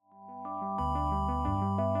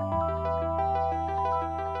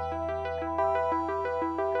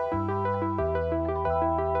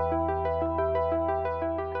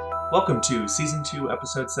Welcome to Season 2,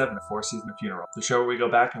 Episode 7 of Four Season of Funeral, the show where we go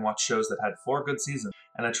back and watch shows that had 4 good seasons,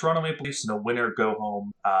 and a Toronto Maple Leafs in a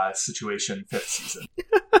winner-go-home situation 5th season.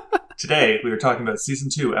 Today, we are talking about Season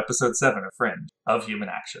 2, Episode 7 of Friend of Human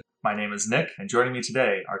Action. My name is Nick, and joining me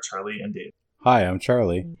today are Charlie and Dave. Hi, I'm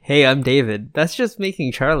Charlie. Hey, I'm David. That's just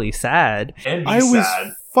making Charlie sad. And I was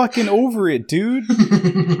sad. fucking over it, dude.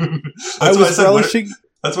 I was relishing...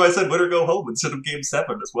 That's why I said winner go home instead of Game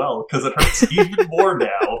 7 as well, because it hurts even more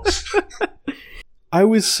now. I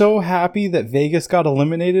was so happy that Vegas got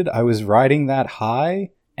eliminated. I was riding that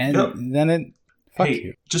high, and then it... Fuck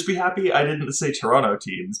you. Just be happy I didn't say Toronto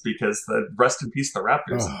teams, because the rest in peace the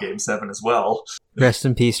Raptors in Game 7 as well. Rest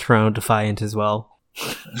in peace, Toronto Defiant as well.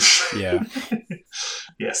 Yeah.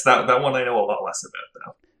 Yes, that one I know a lot less about,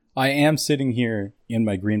 though. I am sitting here in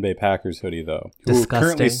my Green Bay Packers hoodie, though. Disgusting. Who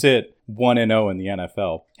currently sit 1-0 in the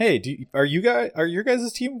NFL. Hey, are your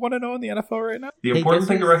guys' team 1-0 in the NFL right now? The important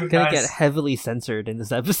thing to recognize... Going to get heavily censored in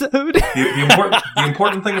this episode. the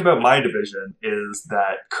important thing about my division is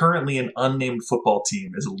that currently an unnamed football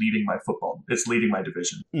team is leading my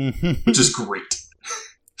division, which is great.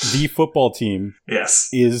 The football team yes.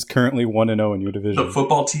 is currently 1-0 in your division. The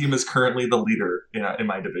football team is currently the leader in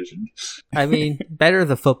my division. I mean, better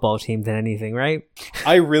the football team than anything, right?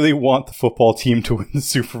 I really want the football team to win the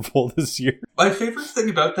Super Bowl this year. My favorite thing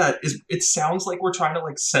about that is it sounds like we're trying to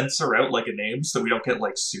censor out a name so we don't get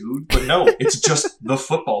sued, but no, it's just the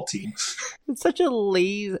football team. It's such a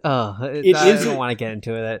lazy... I don't want to get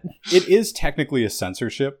into it. It is technically a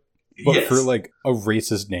censorship, but yes. for a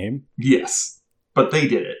racist name. Yes. But they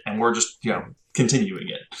did it, and we're just, continuing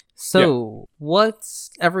it. So,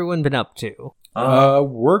 What's everyone been up to?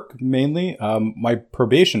 Work, mainly. My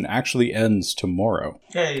probation actually ends tomorrow.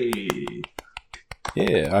 Hey!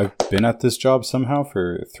 Yeah, I've been at this job somehow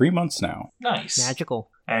for 3 months now. Nice.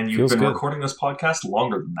 Magical. And you've Feels been good. recording this podcast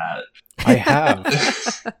longer than that. I have.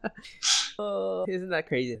 Isn't that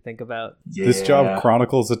crazy to think about? Yeah. This job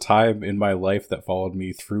chronicles a time in my life that followed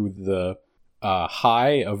me through the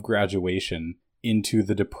high of graduation into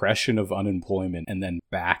the depression of unemployment and then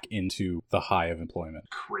back into the high of employment.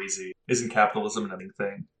 Crazy. Isn't capitalism an ending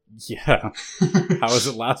thing? Yeah. How has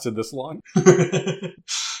it lasted this long?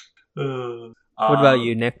 What about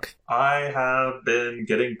you, Nick? I have been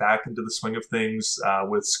getting back into the swing of things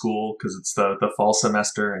with school because it's the fall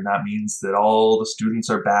semester, and that means that all the students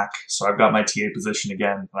are back. So I've got my TA position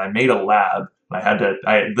again. I made a lab.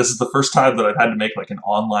 This is the first time that I've had to make an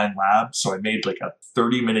online lab. So I made a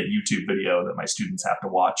 30-minute YouTube video that my students have to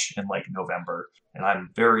watch in November. And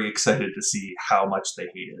I'm very excited to see how much they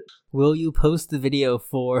hate it. Will you post the video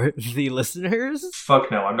for the listeners? Fuck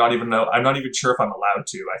no, I'm not even sure if I'm allowed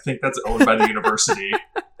to. I think that's owned by the university.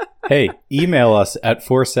 Hey, email us at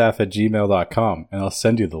forsaf@gmail.com and I'll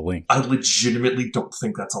send you the link. I legitimately don't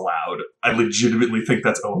think that's allowed. I legitimately think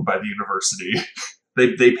that's owned by the university.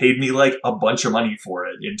 They paid me a bunch of money for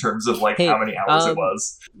it in terms of how many hours it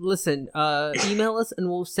was. Listen, email us and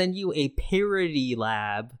we'll send you a parody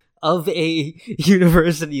lab of a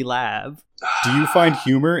university lab. Do you find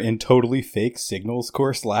humor in totally fake Signals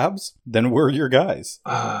course labs? Then we're your guys.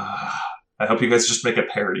 I hope you guys just make a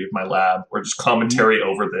parody of my lab or just commentary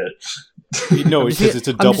over it. No, because it's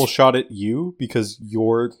a double shot at you because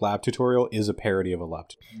your lab tutorial is a parody of a lab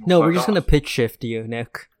tutorial. No, we're just going to pitch shift you,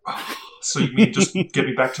 Nick. So you mean just get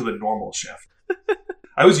me back to the normal shift?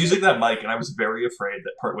 I was using that mic and I was very afraid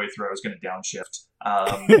that partway through I was going to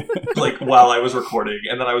downshift, while I was recording,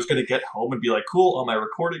 and then I was going to get home and be cool, all my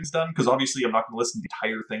recording's done, because obviously I'm not going to listen to the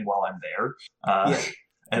entire thing while I'm there.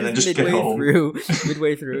 And then just get home.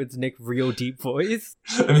 Midway through, it's Nick real deep voice.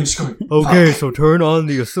 I mean, just going, okay, so turn on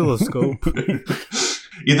the oscilloscope.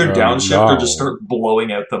 Either downshift or just start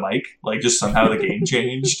blowing out the mic, just somehow the gain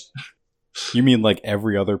changed. You mean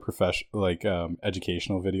every other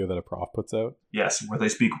educational video that a prof puts out? Yes, where they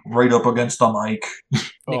speak right up against the mic.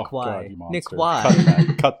 Nick, why? God, you monster. Nick,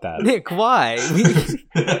 why? Cut that. Nick, why?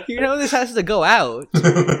 This has to go out.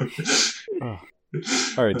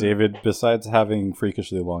 All right, David, besides having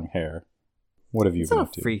freakishly long hair, what have you been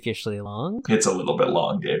up to? It's not freakishly long. It's a little bit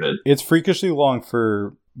long, David. It's freakishly long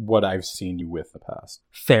for what I've seen you with the past.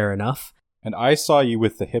 Fair enough. And I saw you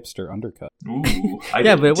with the hipster undercut. Ooh,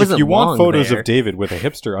 yeah, but it wasn't long. If you want photos there. of David with a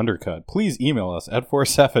hipster undercut, please email us at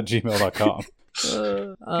forsaf@gmail.com.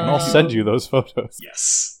 And I'll send you those photos.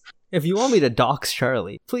 Yes. If you want me to dox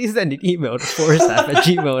Charlie, please send an email to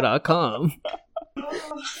forsaf@gmail.com.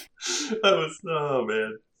 That was, oh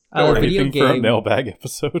man. Or anything for a mailbag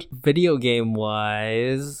episode. Video game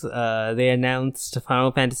wise, they announced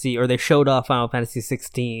Final Fantasy, or they showed off Final Fantasy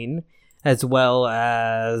 16. as well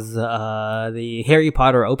as the Harry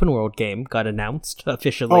Potter open world game got announced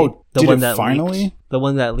officially. Oh, the did one it that finally? leaked, the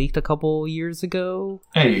one that leaked a couple years ago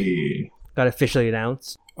Hey. got officially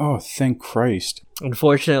announced. Oh, thank Christ.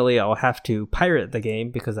 Unfortunately, I'll have to pirate the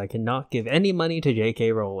game because I cannot give any money to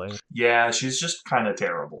J.K. Rowling. Yeah, she's just kind of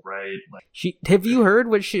terrible, right? Like, Have you heard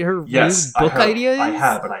what her yes, new book idea is? I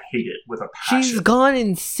have, and I hate it with a passion. She's gone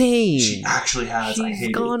insane. She actually has. I She's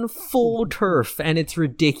hate gone full turf, and it's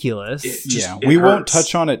ridiculous. it We won't hurts.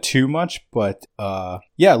 touch on it too much, but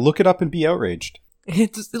yeah, look it up and be outraged.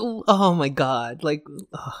 It's oh my god, like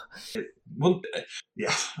Well,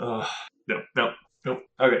 yeah. No.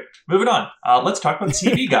 Okay, moving on. Let's talk about the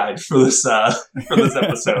TV guide for this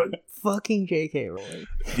episode. fucking J.K. Rowling.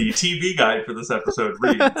 The TV guide for this episode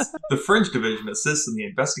reads: The Fringe Division assists in the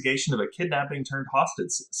investigation of a kidnapping turned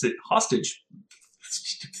hostage.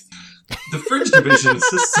 The Fringe Division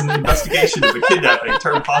assists in the investigation of a kidnapping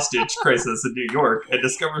turned hostage crisis in New York and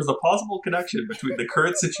discovers a possible connection between the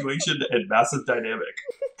current situation and massive dynamic.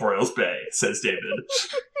 Broyles Bay, says David.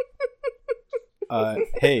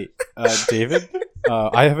 Hey, David,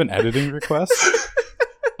 I have an editing request.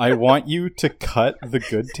 I want you to cut the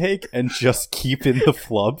good take and just keep in the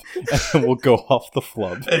flub, and then we'll go off the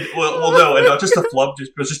flub. And well, no, and not just the flub,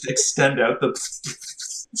 just extend out the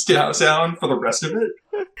sound for the rest of it.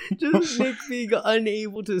 Just Nick being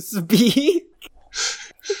unable to speak.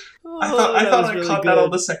 I thought I really caught good. that on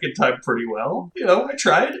the second time pretty well. You know, I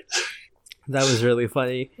tried. That was really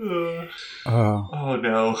funny. Oh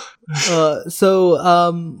no.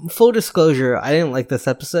 So, full disclosure, I didn't like this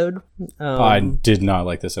episode. I did not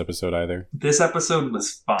like this episode either. This episode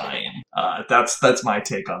was fine. That's my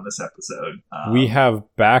take on this episode. We have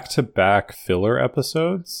back-to-back filler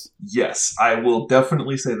episodes. Yes, I will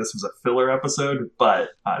definitely say this was a filler episode, but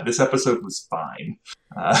this episode was fine.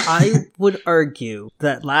 I would argue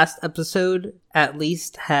that last episode at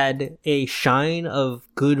least had a shine of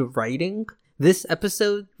good writing. This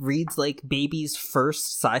episode reads like baby's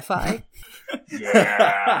first sci-fi.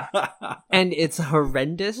 Yeah. And it's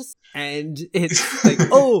horrendous, and it's like,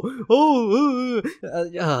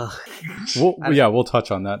 We'll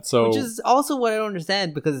touch on that. So, which is also what I don't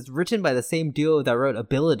understand, because it's written by the same duo that wrote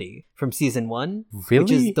Ability from season 1. really,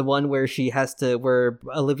 Which is the one where where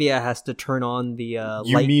Olivia has to turn on the you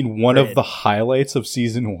light mean one grid. of the highlights of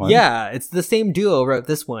season 1? Yeah, it's the same duo wrote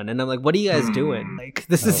this one, and I'm like, what are you guys doing? Like,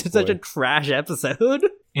 this is such boy. a trash episode.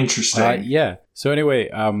 Interesting. Yeah. So anyway,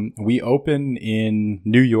 we open in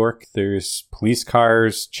New York. There's police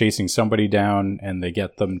cars chasing somebody down, and they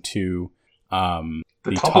get them to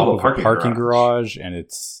the top of a parking garage, and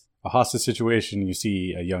it's a hostage situation. You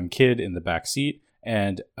see a young kid in the back seat,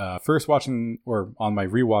 and first watching, or on my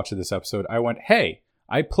rewatch of this episode, I went, hey,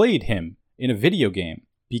 I played him in a video game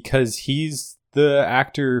because he's the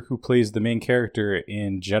actor who plays the main character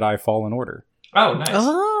in Jedi Fallen Order. Oh, nice.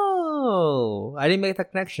 Oh, I didn't make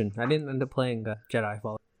that connection. I didn't end up playing Jedi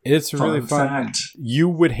Fallen. It's really fun. Fact. You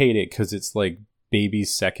would hate it because it's like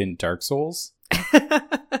baby's second Dark Souls.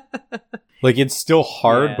 Like, it's still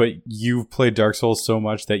hard, Yeah. but you've played Dark Souls so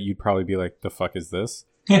much that you'd probably be like, the fuck is this?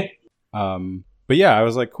 But yeah, I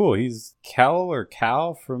was like, cool, he's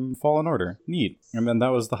Cal from Fallen Order. Neat. And then that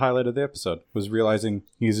was the highlight of the episode, was realizing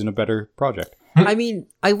he's in a better project. I mean,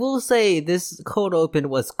 I will say this cold open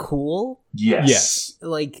was cool. Yes.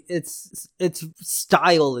 Like, its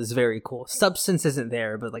style is very cool. Substance isn't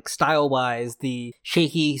there, but like style wise, the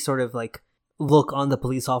shaky sort of like look on the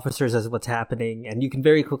police officers as what's happening, and you can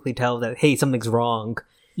very quickly tell that, hey, something's wrong.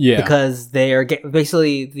 Yeah. Because they are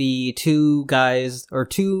basically the two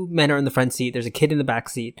men are in the front seat. There's a kid in the back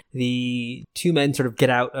seat. The two men sort of get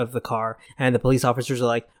out of the car, and the police officers are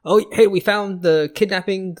like, "Oh, hey, we found the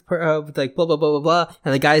kidnapping, like blah blah blah blah blah."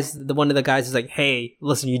 And one of the guys is like, "Hey,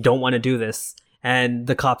 listen, you don't want to do this." And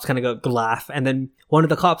the cops kind of go laugh, and then one of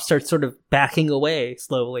the cops starts sort of backing away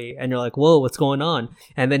slowly, and you're like, "Whoa, what's going on?"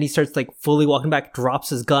 And then he starts like fully walking back, drops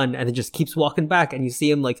his gun, and then just keeps walking back, and you see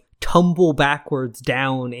him like tumble backwards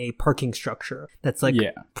down a parking structure that's like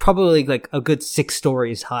probably like a good 6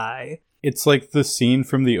 stories high. It's like the scene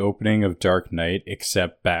from the opening of Dark Knight,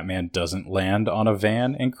 except Batman doesn't land on a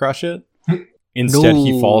van and crush it. Instead,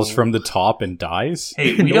 he falls from the top and dies.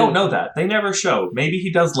 Hey, we don't know that. They never show. Maybe he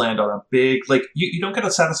does land on a big, like, you don't get a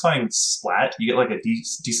satisfying splat. You get, like, a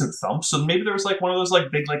decent thump. So maybe there was, like, one of those, like,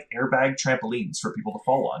 big, like, airbag trampolines for people to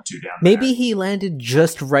fall onto down there. Maybe he landed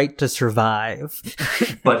just right to survive.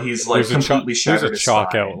 But he's, like, completely shattered There's a his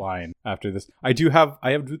chalk spine. outline after this. I do have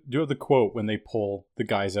the quote when they pull the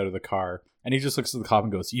guys out of the car. And he just looks at the cop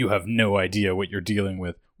and goes, "You have no idea what you're dealing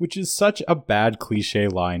with," which is such a bad cliche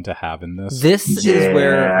line to have in this. This is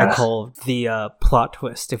where I call the plot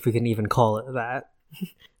twist, if we can even call it that,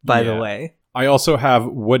 by the way. I also have,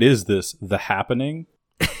 what is this? The Happening?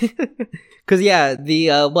 Because,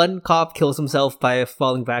 the one cop kills himself by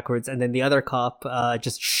falling backwards, and then the other cop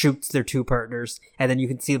just shoots their two partners, and then you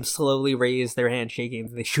can see them slowly raise their hand shaking,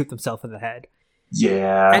 and they shoot themselves in the head.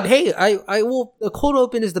 Yeah. And hey, I will. The cold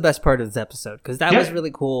open is the best part of this episode because that was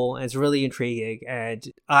really cool and it's really intriguing.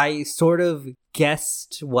 And I sort of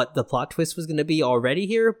guessed what the plot twist was going to be already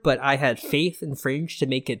here, but I had faith in Fringe to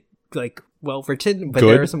make it like well written. But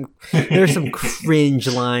Good. there are some cringe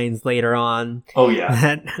lines later on. Oh yeah,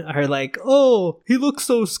 that are like, oh, he looks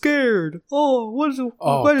so scared. Oh, why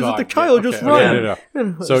doesn't the child just run?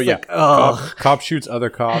 No. So cop shoots other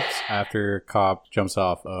cops after cop jumps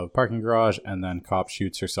off a parking garage, and then cop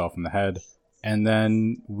shoots herself in the head. And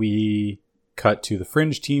then we cut to the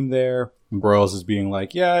Fringe team there. And Broyles is being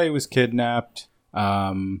like, yeah, he was kidnapped.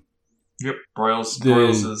 Yep, Broyles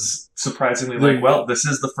is surprisingly like, well, this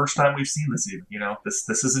is the first time we've seen this even. You know, this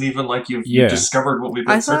isn't even like you've discovered what we've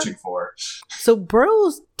been searching for. So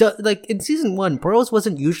Broyles, like in season 1, Broyles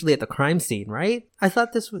wasn't usually at the crime scene, right? I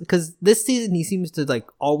thought this was because this season he seems to like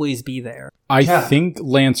always be there. I think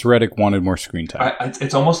Lance Reddick wanted more screen time.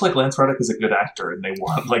 It's almost like Lance Reddick is a good actor, and they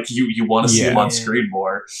want like you want to see him on screen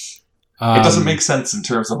more. It doesn't make sense in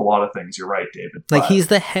terms of a lot of things. You're right, David. Like, he's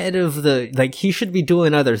the head of he should be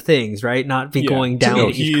doing other things, right? Not be going down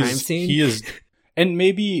to each crime scene. He is, and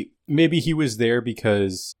maybe he was there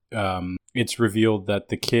because it's revealed that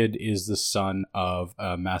the kid is the son of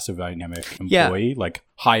a Massive Dynamic employee, like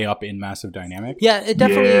high up in Massive Dynamic. Yeah, it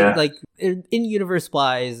definitely, like, in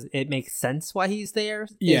universe-wise, it makes sense why he's there.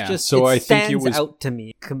 Yeah, it's just, so I think stands out to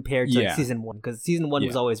me compared to season 1, because season 1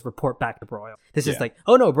 was always report back to Broyle. This is like,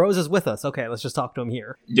 oh no, Bros is with us. Okay, let's just talk to him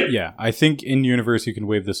here. Yeah, I think in universe you can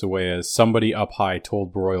wave this away as somebody up high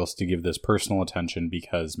told Broyles to give this personal attention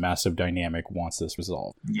because Massive Dynamic wants this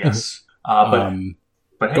resolved. Yes.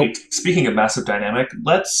 But hey, speaking of Massive Dynamic,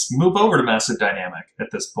 let's move over to Massive Dynamic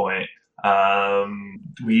at this point.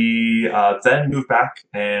 We then move back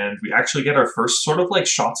and we actually get our first sort of like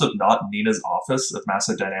shots of not Nina's office of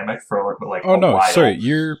Massive Dynamic for like a while. Sorry,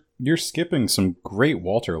 you're skipping some great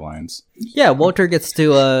Walter lines. Yeah, Walter gets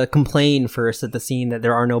to complain first at the scene that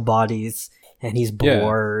there are no bodies and he's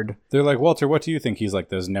bored. Yeah. They're like, Walter, what do you think? He's like,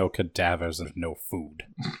 there's no cadavers and no food.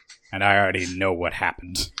 And I already know what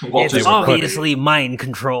happened. It's obviously mind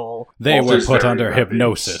control. They were put under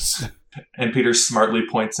hypnosis. And Peter smartly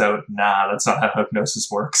points out, nah, that's not how hypnosis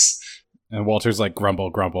works. And Walter's like, grumble,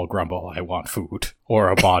 grumble, grumble. I want food. Or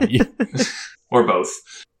a body. Or both.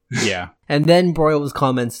 Yeah. And then Broyles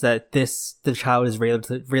comments that the child is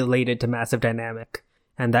related to Massive Dynamic.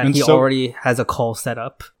 And that he already has a call set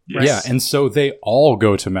up. Yes. Yeah, and so they all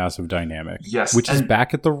go to Massive Dynamic. Yes. Which is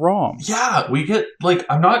back at the ROM. Yeah, we get, like,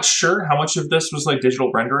 I'm not sure how much of this was, like,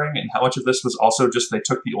 digital rendering and how much of this was also just they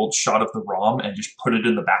took the old shot of the ROM and just put it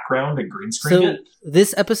in the background and green screened it.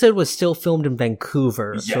 This episode was still filmed in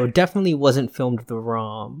Vancouver, so it definitely wasn't filmed with the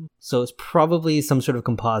ROM. So it's probably some sort of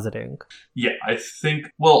compositing. Yeah, I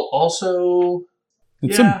think, well, also...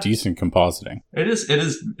 It's some decent compositing. It is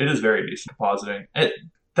very decent compositing.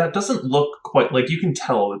 That doesn't look quite like, you can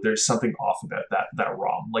tell that there's something off about that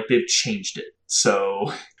ROM. Like they've changed it.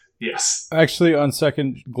 So yes. Actually, on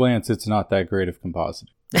second glance, it's not that great of compositing.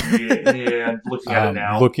 Yeah, looking at it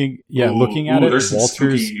now. Looking at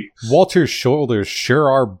it, Walter's shoulders sure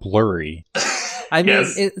are blurry. I mean,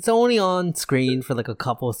 it's only on screen for like a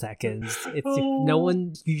couple seconds.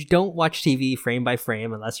 You don't watch TV frame by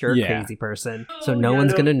frame unless you're a crazy person. So no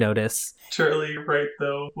one's going to notice. Charlie, you're right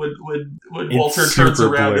though. When Walter turns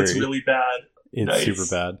around, blurry. It's really bad. It's super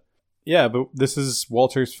bad. Yeah, but this is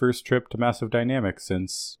Walter's first trip to Massive Dynamic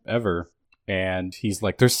since ever. And he's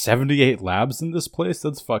like, there's 78 labs in this place?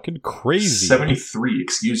 That's fucking crazy. 73,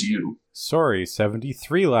 excuse you. Sorry,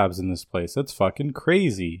 73 labs in this place. That's fucking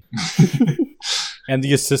crazy. And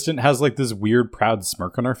the assistant has like this weird proud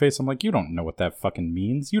smirk on her face. I'm like, you don't know what that fucking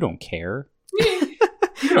means. You don't care. You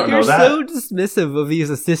don't know You're that. so dismissive of these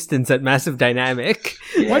assistants at Massive Dynamic.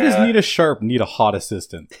 Yeah. Why does Nita Sharp need a hot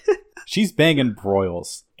assistant? She's banging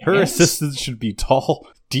Broyles. Her assistants should be tall,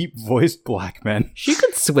 deep-voiced black men. She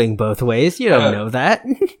could swing both ways. You don't know that.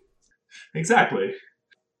 Exactly.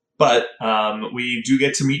 But we do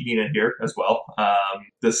get to meet Nina here as well.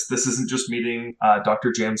 This isn't just meeting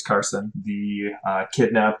Dr. James Carson, the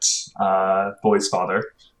kidnapped boy's father.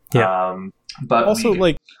 Yeah. But also,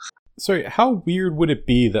 sorry, how weird would it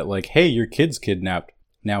be that, like, hey, your kid's kidnapped.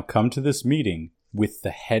 Now come to this meeting with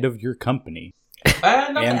the head of your company.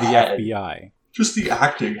 And the FBI. Just the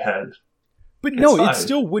acting head. But no, it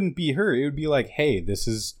still wouldn't be her. It would be like, hey, this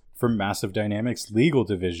is from Massive Dynamics legal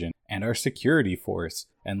division and our security force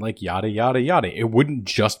and like yada, yada, yada. It wouldn't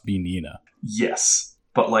just be Nina. Yes.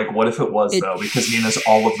 But like, what if it was, though? Because Nina's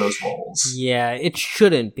all of those roles. Yeah, it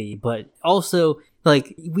shouldn't be. But also,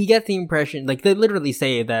 like, we get the impression, like, they literally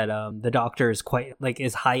say that the Doctor is quite, like,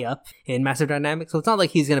 is high up in Massive Dynamics. So it's not like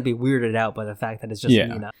he's going to be weirded out by the fact that it's just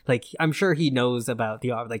Nina. Like, I'm sure he knows about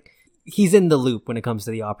like, he's in the loop when it comes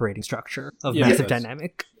to the operating structure of Massive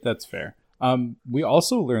Dynamic. That's fair. We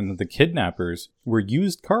also learned that the kidnappers were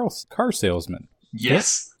used car salesmen.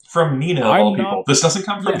 Yes. From Nina, of all people. This doesn't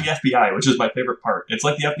come from the FBI, which is my favorite part. It's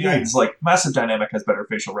like the FBI is like, Massive Dynamic has better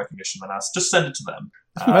facial recognition than us. Just send it to them.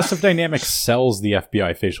 Massive Dynamic sells the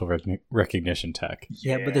FBI facial recognition tech.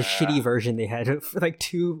 Yeah, but the shitty version they had for like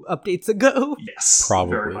 2 updates ago. Yes,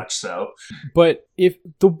 probably. Very much so. But if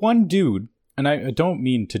the one dude, and I don't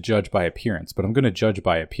mean to judge by appearance, but I'm going to judge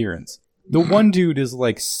by appearance. The one dude is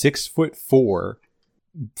like 6'4",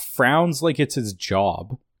 frowns like it's his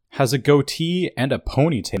job, has a goatee and a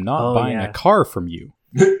ponytail, not buying a car from you.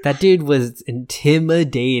 That dude was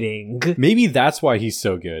intimidating. Maybe that's why he's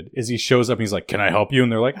so good, is he shows up and he's like, can I help you?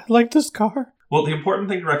 And they're like, I like this car. Well, the important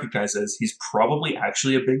thing to recognize is he's probably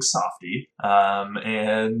actually a big softie,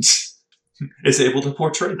 and is able to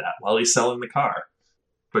portray that while he's selling the car.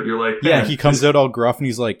 But you're like, yeah, he comes out all gruff and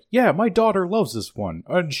he's like, yeah, my daughter loves this one,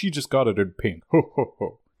 and she just got it in pink. Ho, ho,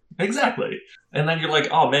 ho. Exactly. And then you're like,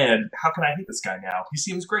 oh man, how can I hate this guy now? He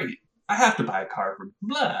seems great. I have to buy a car from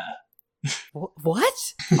blah. What?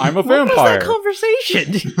 I'm a vampire. What was that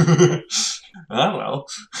conversation? Oh,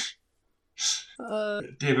 well.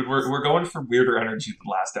 David, we're going for weirder energy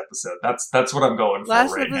than last episode. That's what I'm going for right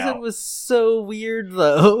now. Last episode was so weird,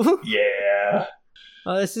 though. Yeah.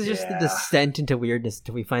 This is just the descent into weirdness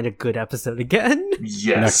until we find a good episode again.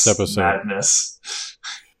 Yes. Next episode. Madness.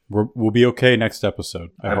 We'll be okay next episode.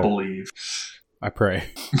 I believe. I pray.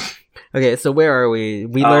 Okay, so where are we?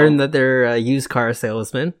 We learned that they're used car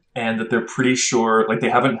salesmen. And that they're pretty sure, like, they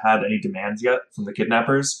haven't had any demands yet from the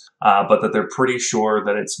kidnappers, but that they're pretty sure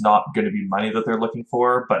that it's not going to be money that they're looking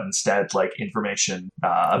for, but instead, like, information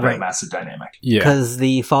about Massive Dynamic. Yeah. Because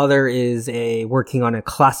the father is working on a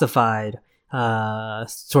classified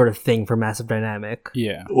sort of thing for Massive Dynamic.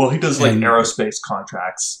 Yeah. Well, he does like aerospace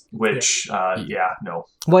contracts, which no.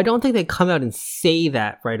 Well, I don't think they come out and say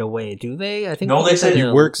that right away, do they? I think they say he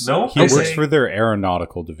works. No, he works for their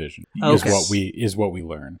aeronautical division. Is what we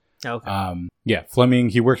learn. Okay. Fleming.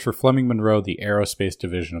 He works for Fleming Monroe, the aerospace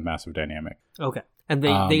division of Massive Dynamic. Okay, and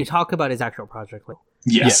they talk about his actual project. Like,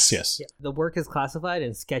 yes. Yeah. The work is classified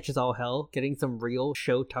and sketches all hell, getting some real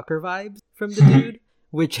Show Tucker vibes from the dude.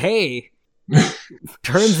 Which, hey.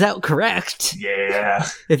 Turns out correct. Yeah.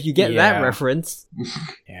 If you get that reference.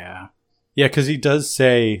 Yeah. Yeah, because he does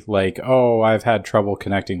say, like, oh, I've had trouble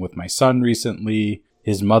connecting with my son recently.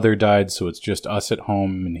 His mother died, so it's just us at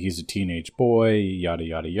home, and he's a teenage boy, yada,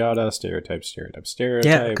 yada, yada, stereotype.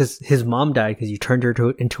 Yeah, because his mom died because you turned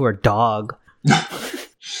her into a dog.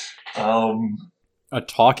 A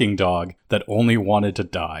talking dog that only wanted to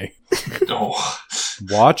die. Oh.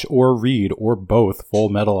 Watch or read, or both, Full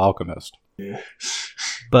Metal Alchemist. Yeah.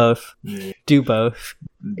 Both. Yeah. Do both.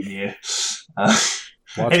 Yeah. Watch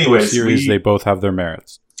both series, they both have their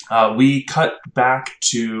merits. We cut back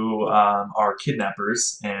to our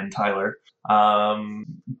kidnappers and Tyler.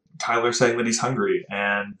 Tyler saying that he's hungry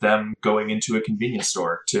and them going into a convenience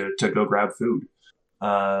store to go grab food.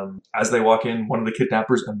 As they walk in, one of the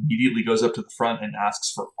kidnappers immediately goes up to the front and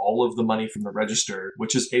asks for all of the money from the register,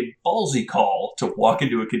 which is a ballsy call to walk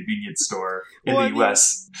into a convenience store in the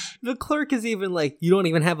US. The clerk is even like, you don't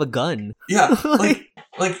even have a gun. Yeah,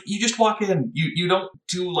 like you just walk in, you don't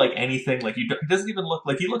do like anything, like he doesn't even look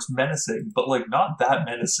like, he looks menacing, but like not that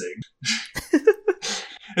menacing.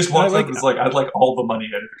 Just walks up and is like, I'd like all the money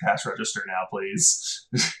out of the cash register now, please.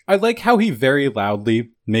 I like how he very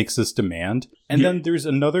loudly makes this demand. And then there's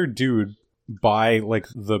another dude by, like,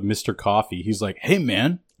 the Mr. Coffee. He's like, hey,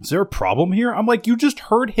 man, is there a problem here? I'm like, you just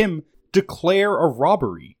heard him declare a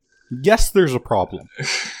robbery. Yes, there's a problem.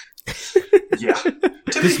 Yeah.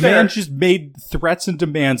 This man just made threats and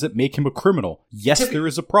demands that make him a criminal. Yes, there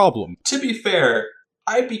is a problem. To be fair,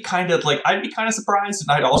 I'd be kind of surprised,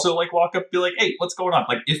 and I'd also like walk up and be like, hey, what's going on?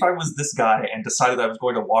 Like, if I was this guy and decided I was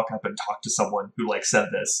going to walk up and talk to someone who like said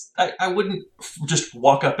this, I wouldn't just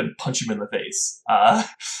walk up and punch him in the face.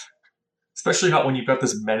 Especially not when you've got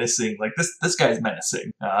this menacing, like this guy's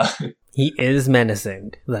menacing. He is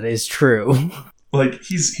menacing. That is true. Like,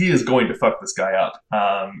 he is going to fuck this guy up.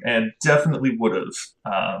 And definitely would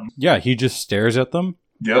have. Yeah, he just stares at them,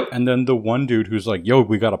 Yep. And then the one dude who's like, yo,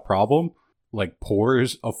 we got a problem, like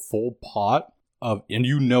pours a full pot of, and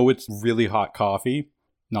you know it's really hot coffee,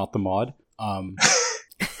 not the mod,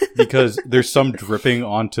 because there's some dripping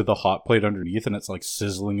onto the hot plate underneath and it's like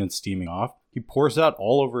sizzling and steaming off. He pours that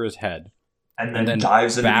all over his head. And then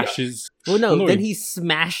dives into bashes. Well, no, then he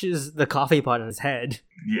smashes the coffee pot on his head.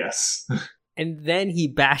 Yes. And then he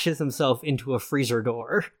bashes himself into a freezer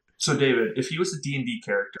door. So, David, if he was a D&D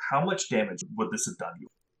character, how much damage would this have done you?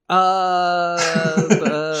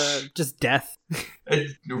 Just death.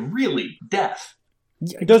 Really? Death?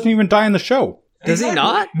 He doesn't even die in the show. Does he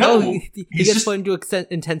not? No. He gets put into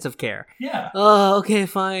intensive care. Yeah. Oh, okay,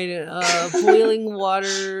 fine. Boiling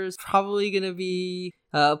water is probably going to be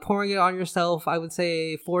pouring it on yourself. I would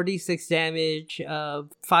say 4d6 damage.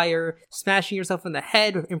 Fire, smashing yourself in the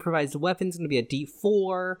head. Improvised weapons going to be a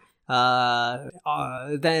d4.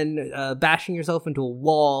 Then bashing yourself into a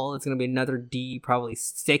wall, it's going to be another D, probably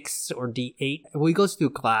 6 or D8. Well, he goes through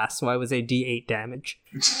class, so I would say D8 damage.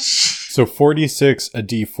 So 46, a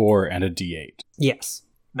D4, and a D8. Yes.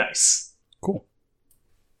 Nice. Cool.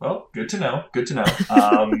 Well, good to know. Good to know.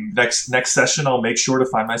 Next session, I'll make sure to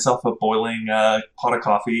find myself a boiling pot of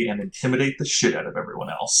coffee and intimidate the shit out of everyone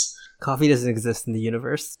else. Coffee doesn't exist in the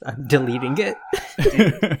universe. I'm deleting it.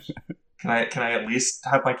 Can I at least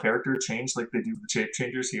have my character change like they do the shape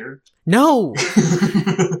changers here? No!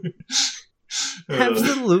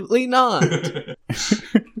 Absolutely not.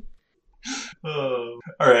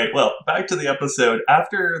 Alright, well, back to the episode.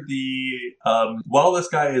 After while this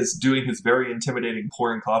guy is doing his very intimidating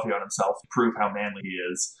pouring coffee on himself to prove how manly he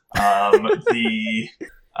is,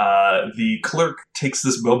 the clerk takes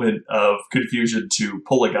this moment of confusion to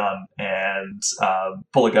pull a gun and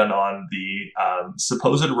pull a gun on the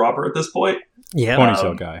supposed robber at this point. Yeah,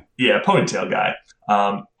 ponytail guy. Yeah, ponytail guy.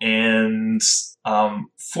 And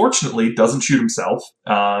fortunately doesn't shoot himself.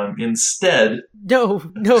 Instead... No,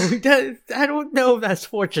 I don't know if that's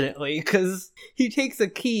fortunately, because he takes a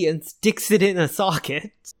key and sticks it in a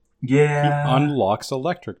socket. Yeah. He unlocks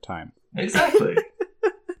electric time. Exactly.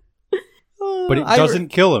 But it doesn't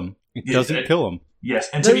kill him. It doesn't kill him. Yes,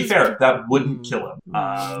 and to be fair, that wouldn't kill him.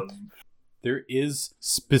 There is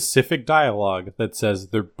specific dialogue that says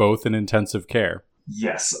they're both in intensive care.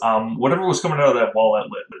 Yes. Whatever was coming out of that wall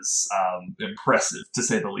outlet was impressive, to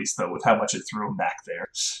say the least, though, with how much it threw him back there.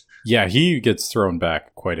 Yeah, he gets thrown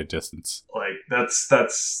back quite a distance. Like, that's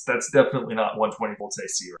definitely not 120 volts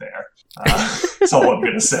AC right there. That's all I'm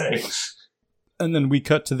going to say. And then we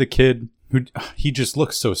cut to the kid who, he just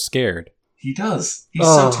looks so scared. He does. He's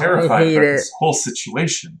so terrified about this whole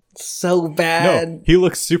situation. So bad. No, he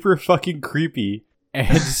looks super fucking creepy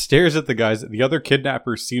and stares at the guys. The other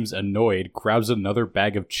kidnapper seems annoyed, grabs another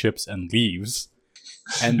bag of chips and leaves.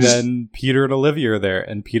 And then Peter and Olivia are there,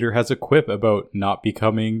 and Peter has a quip about not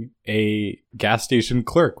becoming a gas station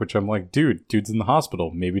clerk, which I'm like, dude's in the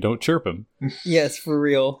hospital. Maybe don't chirp him. Yes, for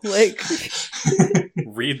real. Like,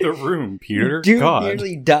 read the room, Peter. Dude God.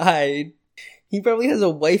 nearly died. He probably has a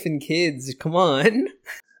wife and kids. Come on.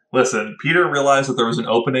 Listen, Peter realized that there was an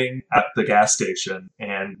opening at the gas station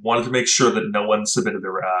and wanted to make sure that no one submitted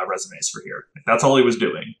their resumes for here. That's all he was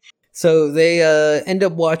doing. So they end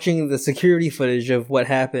up watching the security footage of what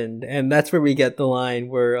happened, and that's where we get the line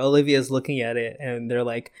where Olivia's looking at it, and they're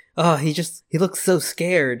like, oh, he looks so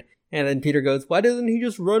scared. And then Peter goes, why doesn't he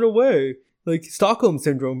just run away? Like, Stockholm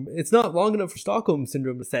Syndrome. It's not long enough for Stockholm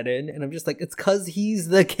Syndrome to set in. And I'm just like, it's because he's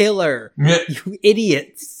the killer. You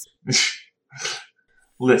idiots.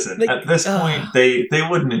 Listen, like, at this point, they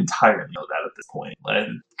wouldn't entirely know that at this point. Like,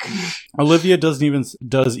 Olivia does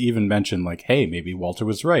even mention, like, hey, maybe Walter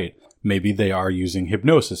was right. Maybe they are using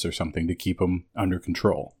hypnosis or something to keep him under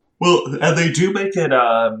control. Well, and they do make it,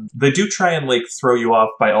 they do try and, like, throw you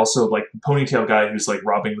off by also, like, the ponytail guy who's, like,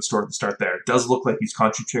 robbing the store at the start there. It does look like he's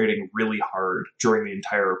concentrating really hard during the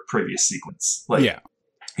entire previous sequence. Like, yeah.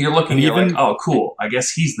 You're looking, you're like, oh, cool, I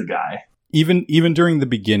guess he's the guy. Even during the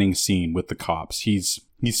beginning scene with the cops, he's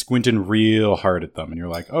squinting real hard at them, and you're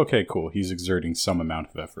like, okay, cool, he's exerting some amount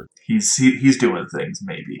of effort. He's doing things,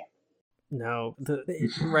 maybe. No, the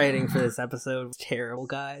writing for this episode was terrible,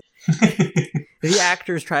 guys. The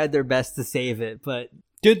actors tried their best to save it, but...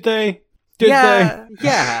 Did they? Yeah.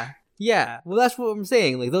 Well, that's what I'm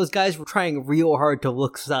saying. Like, those guys were trying real hard to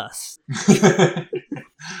look sus.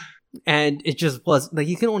 And it just was... Like,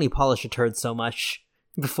 you can only polish a turd so much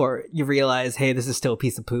before you realize, hey, this is still a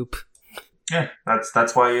piece of poop. Yeah,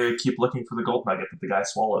 that's why you keep looking for the gold nugget that the guy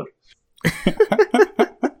swallowed.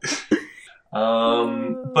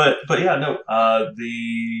 But yeah, no.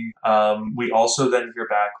 We also then hear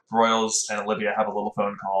back. Broyles and Olivia have a little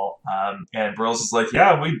phone call. And Broyles is like,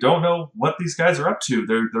 "Yeah, we don't know what these guys are up to.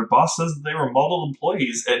 Their boss says that they were model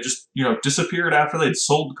employees and just disappeared after they'd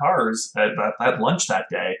sold cars at lunch that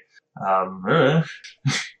day."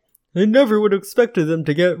 I never would have expected them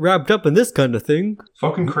to get wrapped up in this kind of thing.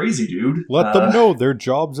 Fucking crazy, dude. Let them know their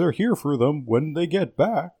jobs are here for them when they get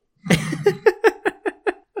back.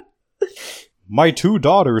 My 2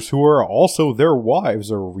 daughters, who are also their wives,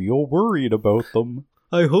 are real worried about them.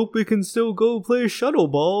 I hope we can still go play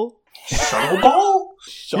shuttleball. Shuttleball?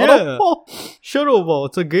 Shuttleball? Shuttleball.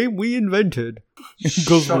 It's a game we invented.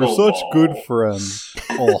 Because we're such good friends.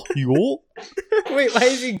 Oh, you? Wait, why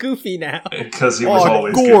is he goofy now? Because he was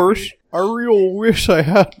always goofy. I real wish I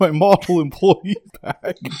had my model employee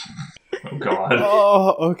back. Oh God.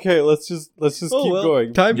 Oh, okay. Let's just keep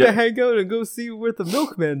going. Time to hang out and go see what the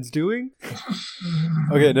milkman's doing.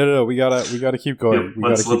 Okay, no. We gotta keep going.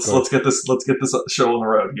 Let's get this show on the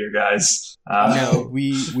road here, guys. No,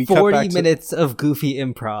 we 40 minutes of goofy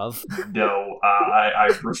improv. No,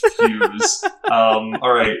 I refuse. All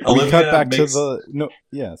right, Olivia we cut back to the no.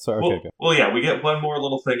 Yeah, sorry. Okay. Well, yeah, we get one more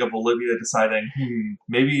little thing of Olivia deciding,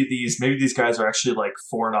 maybe these guys are actually like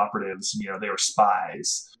foreign operatives. They were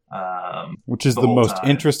spies. Which is the most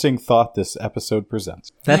interesting thought this episode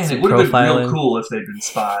presents. It would have been real cool if they'd been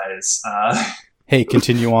spies. Hey,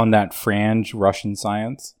 continue on that Frange Russian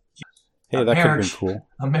science. Hey, that could have been cool.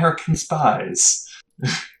 American spies.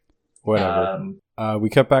 Whatever. We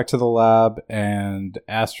cut back to the lab, and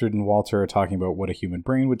Astrid and Walter are talking about what a human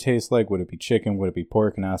brain would taste like. Would it be chicken? Would it be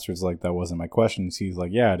pork? And Astrid's like, that wasn't my question. He's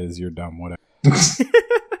like, yeah, it is. You're dumb. Whatever.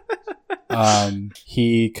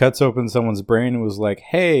 He cuts open someone's brain and was like,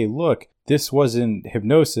 hey, look, this wasn't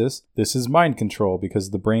hypnosis. This is mind control,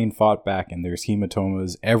 because the brain fought back and there's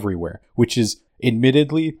hematomas everywhere, which is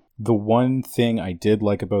admittedly the one thing I did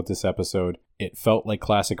like about this episode. It felt like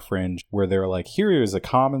classic Fringe, where they're like, here is a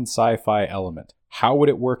common sci-fi element. How would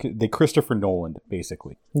it work? They Christopher Nolan,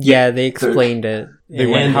 basically. Yeah, they explained it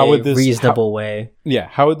in a reasonable way. Yeah,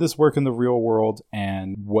 how would this work in the real world,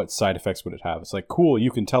 and what side effects would it have? It's like, cool,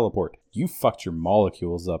 you can teleport. You fucked your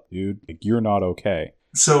molecules up, dude. Like, you're not okay.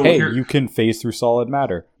 So you can phase through solid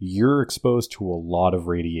matter. You're exposed to a lot of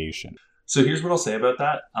radiation. So here's what I'll say about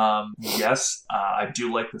that. Yes, I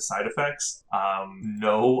do like the side effects.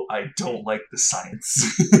 No, I don't like the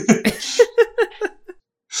science.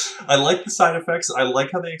 I like the side effects. I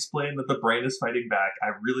like how they explain that the brain is fighting back.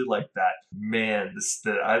 I really like that. Man,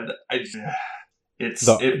 it'd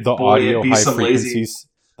be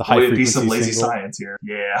some lazy science here.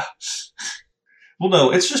 Yeah. Well,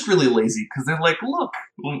 no, it's just really lazy because they're like, look,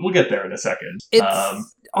 we'll get there in a second.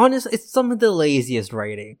 It's some of the laziest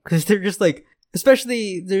writing because they're just like,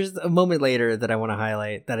 especially there's a moment later that I want to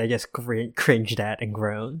highlight that I just cringed at and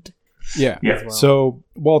groaned. Yeah. Well. So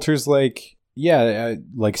Walter's like,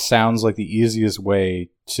 sounds like the easiest way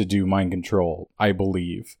to do mind control, I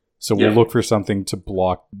believe. So we'll look for something to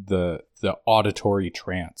block the auditory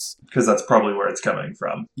trance. Because that's probably where it's coming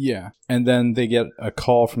from. Yeah. And then they get a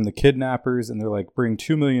call from the kidnappers, and they're like, bring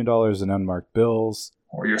 $2 million in unmarked bills.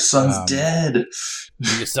 Or your son's dead.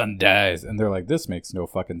 Your son dies. And they're like, this makes no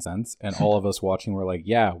fucking sense. And all of us watching were like,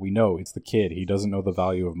 yeah, we know. It's the kid. He doesn't know the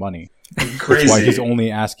value of money. Crazy. That's why he's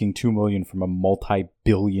only asking $2 million from a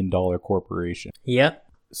multi-billion-dollar corporation. Yep.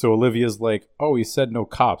 So Olivia's like, oh, he said no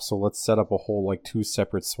cops, so let's set up a whole 2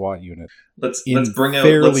 separate SWAT units. Let's bring out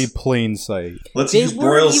fairly plain sight. They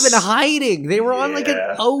weren't even hiding. They were on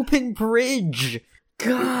an open bridge.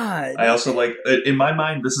 God. I also like, in my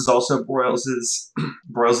mind, this is also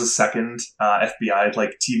Broyles' second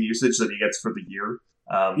FBI team usage that he gets for the year.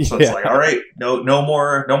 So it's like, all right, no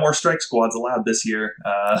more strike squads allowed this year.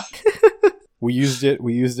 We used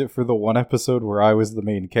it for the one episode where I was the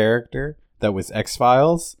main character. That was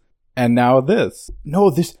X-Files. And now this. No,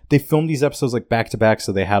 they filmed these episodes back to back,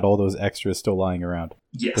 so they had all those extras still lying around.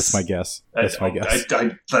 Yes. That's my guess.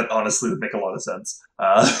 That honestly would make a lot of sense.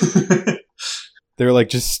 They're like,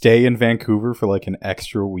 just stay in Vancouver for an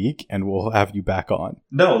extra week and we'll have you back on.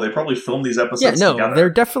 No, they probably filmed these episodes together. They're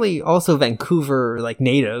definitely also Vancouver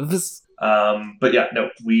natives. But yeah, no,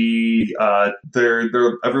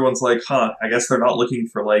 everyone's like, I guess they're not looking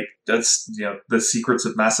for that's, the secrets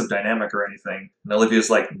of Massive Dynamic or anything. And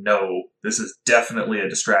Olivia's like, no, this is definitely a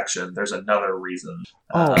distraction. There's another reason.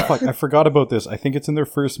 Oh, fuck, I forgot about this. I think it's in their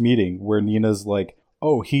first meeting where Nina's like,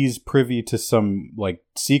 oh, he's privy to some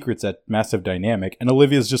secrets at Massive Dynamic. And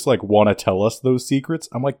Olivia's just want to tell us those secrets.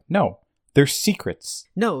 I'm like, no, they're secrets.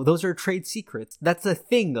 No, those are trade secrets. That's a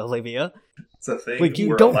thing, Olivia. It's a thing. Like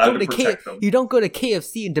you don't go to you don't go to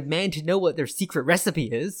KFC and demand to know what their secret recipe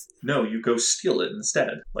is. No, you go steal it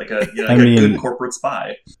instead, like a good corporate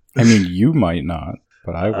spy. I mean, you might not,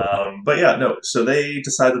 but I will. But yeah, no. So they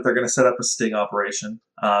decide that they're going to set up a sting operation.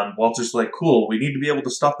 Walter's like, "Cool, we need to be able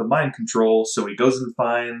to stop the mind control." So he goes and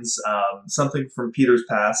finds something from Peter's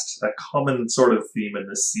past, a common sort of theme in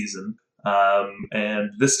this season.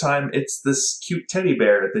 And this time it's this cute teddy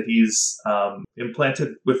bear that he's implanted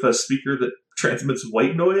with a speaker that transmits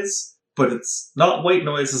white noise, but it's not white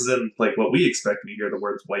noise as in like what we expect when you hear the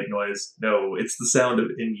words white noise. No, it's the sound of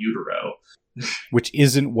in utero. Which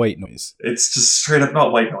isn't white noise. It's just straight up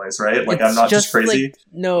not white noise, right? Like, I'm not just crazy. Like,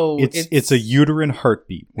 no, it's a uterine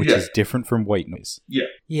heartbeat, which is different from white noise.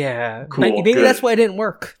 Yeah. Cool, maybe that's why it didn't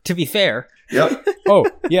work, to be fair. Yep. Oh,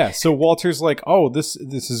 yeah. So Walter's like, oh, this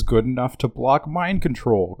is good enough to block mind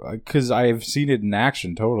control. Because I've seen it in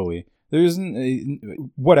action, totally. There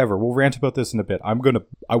isn't... whatever, we'll rant about this in a bit. I want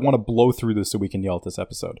to blow through this so we can yell at this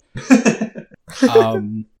episode.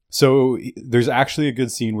 So there's actually a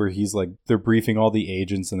good scene where he's like, they're briefing all the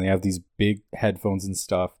agents and they have these big headphones and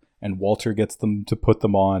stuff. And Walter gets them to put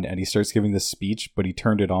them on and he starts giving this speech, but he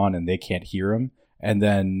turned it on and they can't hear him. And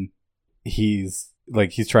then he's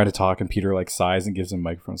trying to talk and Peter like sighs and gives him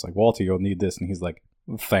microphones like, Walter, you'll need this. And he's like,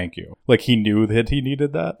 thank you. Like he knew that he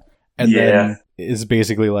needed that. And then is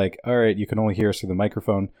basically like, all right, you can only hear us through the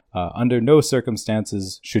microphone. Under no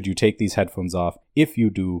circumstances should you take these headphones off. If you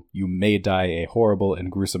do, you may die a horrible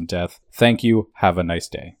and gruesome death. Thank you. Have a nice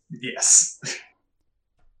day. Yes.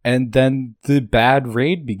 And then the bad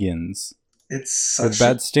raid begins. The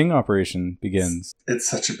bad sting operation begins. It's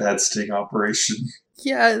such a bad sting operation.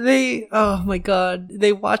 Yeah, oh my god,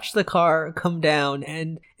 they watch the car come down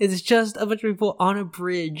and it's just a bunch of people on a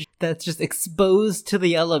bridge that's just exposed to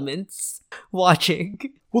the elements watching.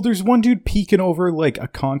 Well, there's one dude peeking over like a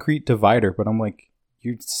concrete divider, but I'm like,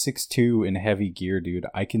 you're 6'2" in heavy gear, dude.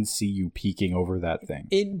 I can see you peeking over that thing.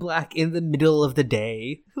 In black in the middle of the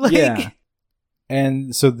day. Yeah.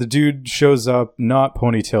 And so the dude shows up, not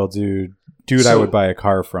Ponytail dude I would buy a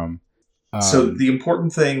car from. So the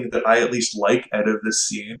important thing that I at least like out of this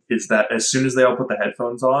scene is that as soon as they all put the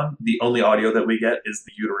headphones on, the only audio that we get is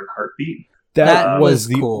the uterine heartbeat. That was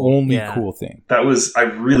the only cool thing. I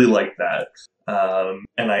really liked that.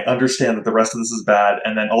 And I understand that the rest of this is bad.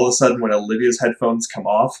 And then all of a sudden when Olivia's headphones come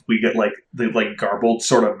off, we get like the garbled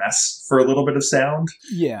sort of mess for a little bit of sound.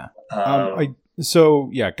 Yeah.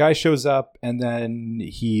 Guy shows up and then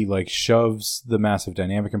he like shoves the Massive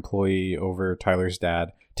Dynamic employee over Tyler's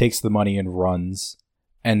dad, takes the money and runs,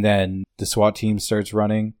 and then the SWAT team starts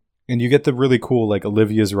running, and you get the really cool like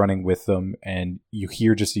Olivia's running with them, and you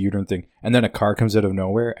hear just a uterine thing, and then a car comes out of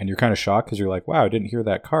nowhere, and you're kind of shocked because you're like, wow, I didn't hear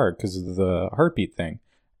that car because of the heartbeat thing.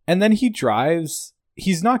 And then he drives.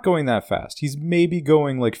 He's not going that fast. He's maybe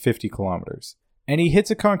going like 50 kilometers. And he hits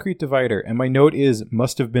a concrete divider, and my note is,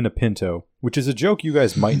 must have been a Pinto, which is a joke you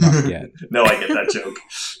guys might not get. No, I get that joke.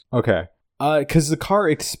 Okay. Because the car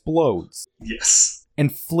explodes. Yes.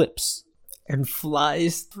 And flips. And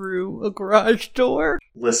flies through a garage door?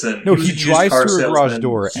 Listen. No, he drives through a garage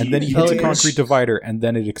door, and then he hits a concrete divider, and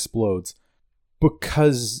then it explodes.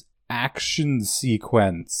 Because action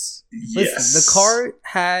sequence. Yes. Listen, the car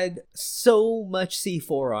had so much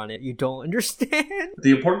C4 on it, you don't understand.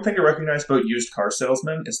 The important thing to recognize about used car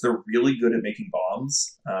salesmen is they're really good at making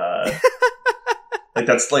bombs.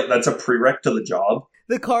 That's a prereq to the job.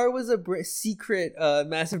 The car was a secret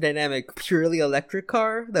Massive Dynamic purely electric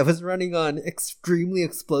car that was running on extremely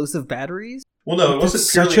explosive batteries. Well, no, it wasn't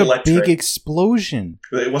purely electric. Such a big explosion.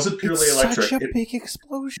 It wasn't purely electric. Such a big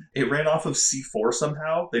explosion. It ran off of C4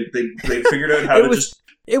 somehow. They figured out how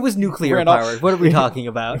It was nuclear powered. What are we talking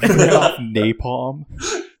about? It ran off napalm.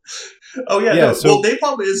 Oh yeah. Well,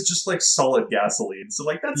 napalm is just like solid gasoline, so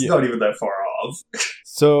like that's not even that far off.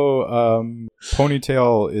 So,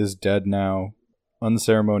 Ponytail is dead now.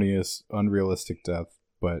 Unceremonious, unrealistic death,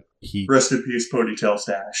 but he... Rest in peace, Ponytail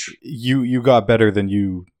Stash. You got better than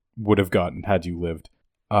you would have gotten had you lived.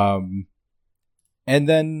 And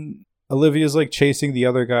then Olivia's like chasing the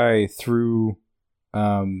other guy through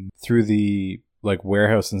the like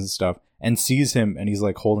warehouse and stuff, and sees him, and he's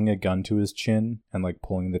like holding a gun to his chin and like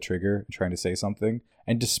pulling the trigger and trying to say something.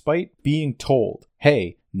 And despite being told,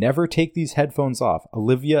 hey, never take these headphones off,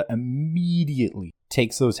 Olivia immediately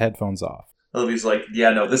takes those headphones off. Olivia's like, yeah,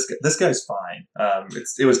 no, this guy's fine.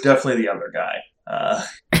 It was definitely the other guy.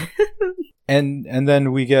 And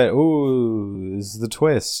then we get, this is the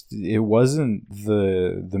twist. It wasn't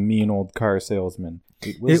the mean old car salesman.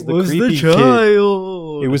 It was the creepy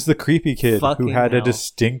child. episode. It was the creepy kid Fucking who had hell. a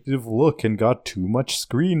distinctive look and got too much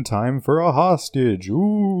screen time for a hostage.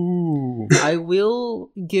 Ooh. I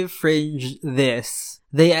will give Fringe this.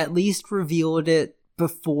 They at least revealed it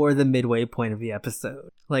before the midway point of the episode.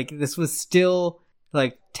 Like, this was still,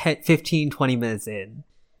 like, 10, 15, 20 minutes in.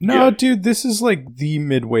 No, Yeah. dude, this is like the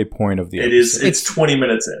midway point of the It episode. is. It's 20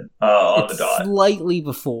 minutes in on the dot. Slightly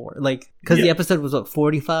before. Like, because the Yeah. episode was, what,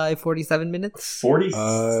 45, 47 minutes?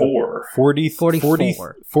 44.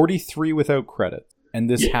 43 without credit. And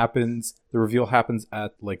this Yeah. happens, the reveal happens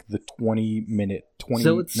at like the 20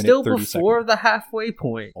 So it's still 30 before second. the halfway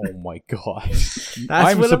point. Oh my god. That's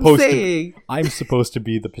what I'm saying. I'm supposed to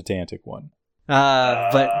be the pedantic one.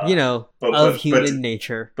 But, you know, but human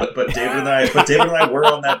nature. But David and I were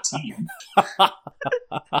on that team.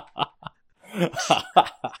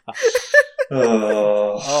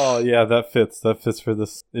 Oh yeah, that fits for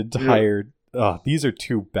this entire these are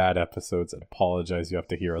two bad episodes, and I apologize you have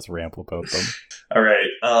to hear us ramble about them. All right.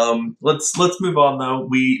 Let's move on though.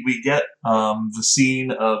 We get the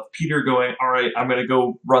scene of Peter going, all right, I'm gonna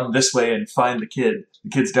go run this way and find the kid. The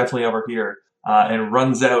kid's definitely over here. And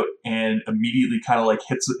runs out and immediately kind of like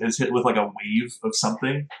is hit with like a wave of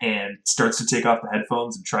something and starts to take off the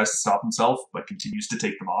headphones and tries to stop himself, but continues to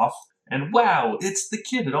take them off. And wow, it's the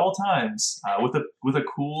kid at all times with a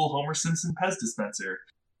cool Homer Simpson Pez dispenser.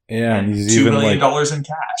 Yeah, and he's $2 even million like, in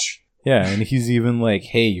cash. yeah, and he's even like,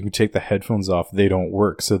 hey, you can take the headphones off, they don't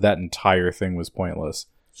work, so that entire thing was pointless.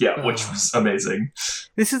 Yeah, which was amazing.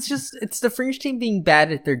 This is just, it's the Fringe team being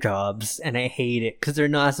bad at their jobs, and I hate it, because they're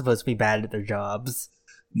not supposed to be bad at their jobs.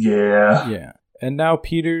 Yeah. Yeah. And now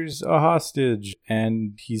Peter's a hostage,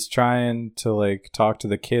 and he's trying to like talk to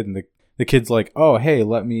the kid, and the kid's like, oh, hey,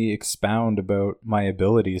 let me expound about my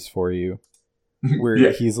abilities for you. Where Yeah.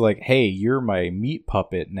 he's like, hey, you're my meat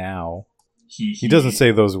puppet now. He doesn't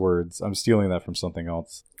say those words. I'm stealing that from something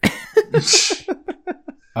else.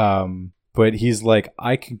 But he's like,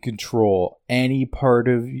 I can control any part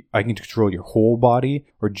of you. I can control your whole body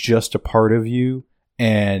or just a part of you.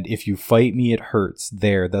 And if you fight me, it hurts.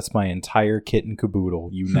 There, that's my entire kit and caboodle.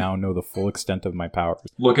 You now know the full extent of my powers.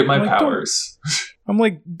 Look at my I'm like, powers. I'm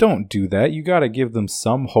like, don't do that. You gotta give them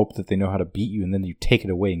some hope that they know how to beat you, and then you take it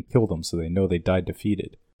away and kill them so they know they died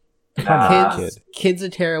defeated. Come on, kid. Kid's a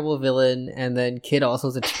terrible villain, and then Kid also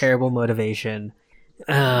has a terrible motivation.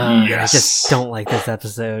 I Yes. just don't like this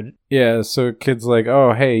episode. Yeah, so kid's like,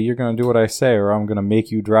 oh, hey, you're gonna do what I say, or I'm gonna make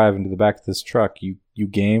you drive into the back of this truck. You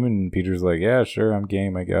game? And Peter's like, yeah, sure, I'm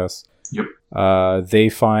game, I guess. Yep. They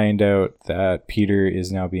find out that Peter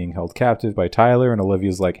is now being held captive by Tyler, and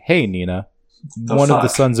Olivia's like, hey, Nina, one of the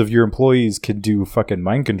sons of your employees can do fucking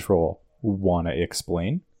mind control. Wanna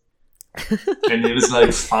explain? And it was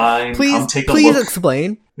like, fine, come take a Please look.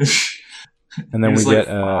 explain. And then He we was like, get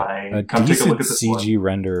 "Fine, a come take a decent look at this CG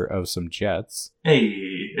render of some jets. Hey,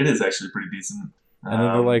 it is actually pretty decent. And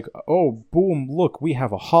then they're like, oh, boom, look, we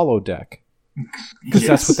have a holodeck. Because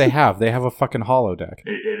that's what they have. They have a fucking holodeck.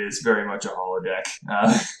 It is very much a holodeck.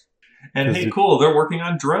 And 'Cause hey, it- cool, they're working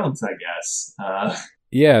on drones, I guess.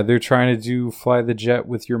 Yeah, they're trying to do fly the jet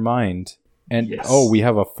with your mind. And, Yes. oh, we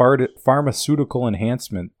have a pharmaceutical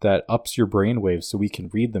enhancement that ups your brainwaves so we can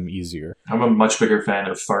read them easier. I'm a much bigger fan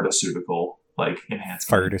of fartaceutical, like,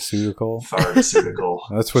 enhancement. Fartaceutical? Fartaceutical.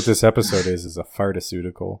 That's what this episode is a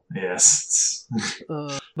fartaceutical. Yes.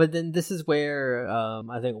 But then this is where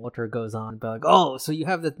I think Walter goes on about like, oh, so you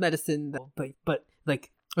have this medicine, but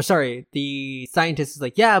like, or sorry, the scientist is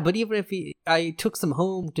like, yeah, but even if I took some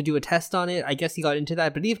home to do a test on it, I guess he got into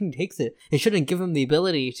that. But even if he takes it, it shouldn't give him the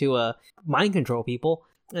ability to mind control people.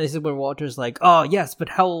 And this is when Walter's like, oh, yes, but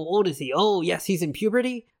how old is he? Oh, yes, he's in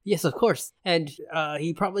puberty? Yes, of course. And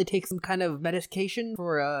he probably takes some kind of medication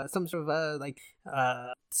for some sort of,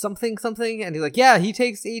 something. And he's like, yeah, he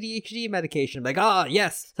takes ADHD medication. I'm like, ah,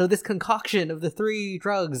 yes. So this concoction of the 3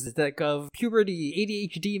 drugs is like of puberty,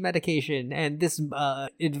 ADHD medication, and this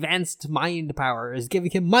advanced mind power is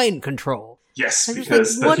giving him mind control. Yes, I'm just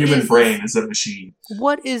because like, what the human is brain this? is a machine.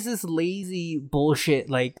 What is this lazy bullshit?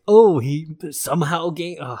 Like, oh, he somehow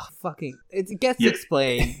gained. Oh, fucking. It gets Yeah.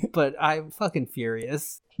 explained, but I'm fucking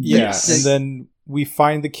furious. Yeah, Yes. and then we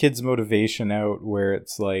find the kid's motivation out where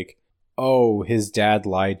it's like, oh, his dad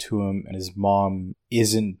lied to him and his mom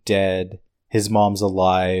isn't dead. His mom's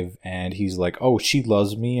alive, and he's like, oh, she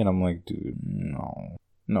loves me. And I'm like, dude,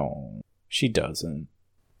 no, she doesn't.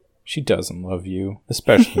 She doesn't love you,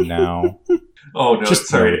 especially now. Oh no, Just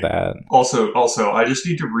sorry. know that. Also, I just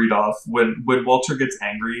need to read off when Walter gets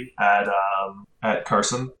angry at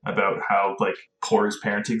Carson about how like poor his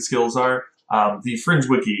parenting skills are. The Fringe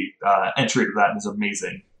Wiki entry to that is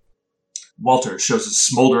amazing. Walter shows his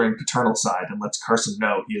smoldering paternal side and lets Carson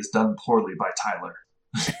know he has done poorly by Tyler.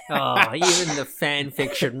 Oh, even the fan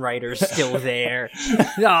fiction writer's still there.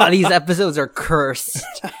 Oh, these episodes are cursed.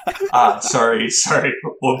 Sorry.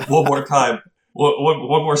 One more time.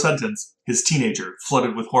 One more sentence. His teenager,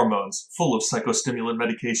 flooded with hormones, full of psychostimulant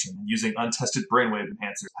medication, and using untested brainwave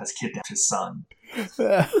enhancers, has kidnapped his son. It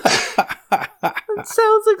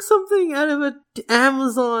sounds like something out of an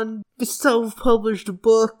Amazon self-published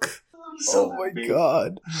book. Oh my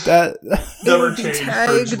god. That never change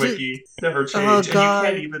Fringe Wiki. Never change. Oh, and God. you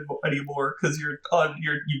can't even anymore because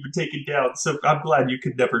you've been taken down. So I'm glad you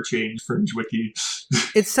could never change Fringe Wiki.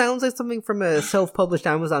 It sounds like something from a self-published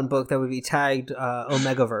Amazon book that would be tagged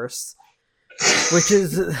Omegaverse, which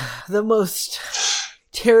is the most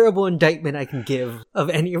terrible indictment I can give of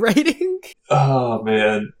any writing. Oh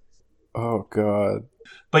man. Oh god.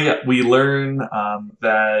 But yeah, we learn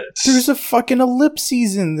that there's a fucking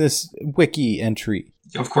ellipses in this wiki entry.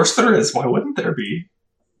 Of course there is. Why wouldn't there be?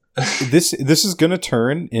 This is gonna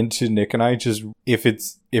turn into Nick and I just if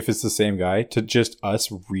it's the same guy to just us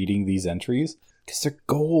reading these entries because they're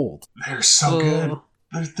gold. They're so good.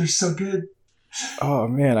 They're so good. Oh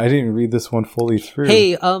man, I didn't read this one fully through.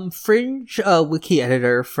 Hey, Fringe wiki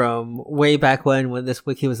editor from way back when this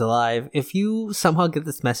wiki was alive, if you somehow get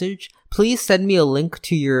this message, please send me a link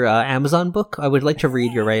to your Amazon book. I would like to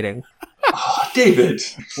read your writing. Oh, David.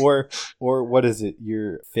 Or what is it?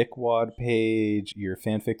 Your FicWad page, your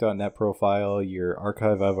fanfic.net profile, your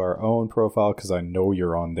Archive of Our Own profile, because I know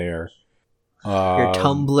you're on there. Your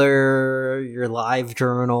Tumblr, your live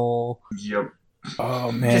journal. Yep.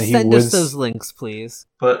 Oh man, just send us those links, please.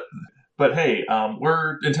 But hey,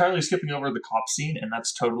 we're entirely skipping over the cop scene, and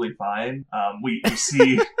that's totally fine. We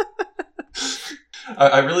see.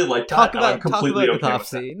 I really like that. Talk about I'm completely the okay cop with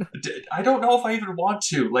scene. That. I don't know if I even want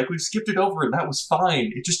to. Like, we skipped it over, and that was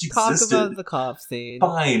fine. It just existed. Talk about the cop scene.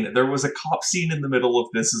 Fine. There was a cop scene in the middle of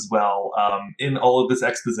this as well, in all of this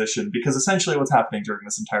exposition, because essentially what's happening during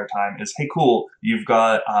this entire time is, hey, cool, you've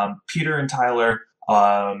got Peter and Tyler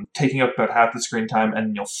taking up about half the screen time,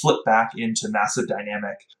 and you'll flip back into Massive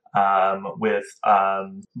Dynamic with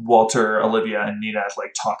Walter, Olivia, and Nina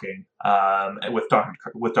like talking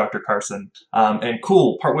with Dr. Carson. And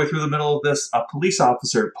cool, partway through the middle of this, a police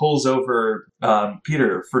officer pulls over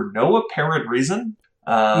Peter for no apparent reason.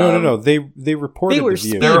 No. They reported they were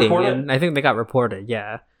the vehicle. speeding, and I think they got reported.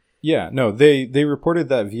 Yeah. Yeah, no, they reported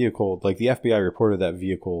that vehicle. Like the FBI reported that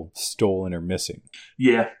vehicle stolen or missing.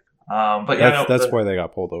 Yeah. But yeah, that's why they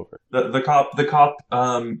got pulled over. The cop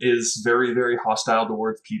is very, very hostile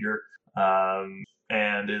towards Peter,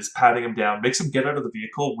 and is patting him down, makes him get out of the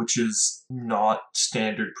vehicle, which is not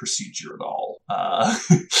standard procedure at all.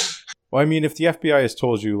 Well, I mean, if the FBI has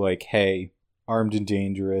told you, like, hey, armed and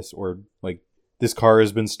dangerous, or like this car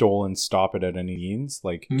has been stolen, stop it at any means,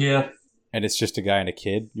 like, yeah, and it's just a guy and a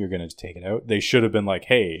kid, you're gonna take it out. They should have been like,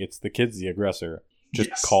 hey, it's the kid's the aggressor.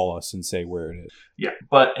 Just call us and say where it is. Yeah,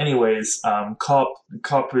 but anyways, cop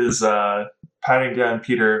is patting down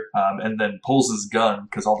Peter, and then pulls his gun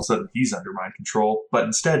because all of a sudden he's under mind control, but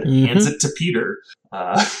instead hands it to Peter,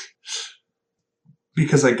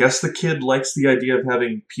 because I guess the kid likes the idea of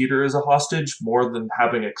having Peter as a hostage more than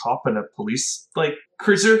having a cop and a police like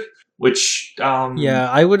cruiser. Which yeah,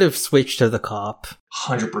 I would have switched to the cop.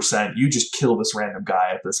 100%. You just kill this random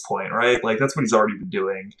guy at this point, right? Like that's what he's already been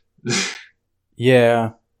doing.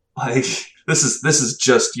 Yeah. Like, this is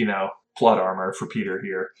just, plot armor for Peter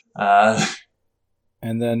here.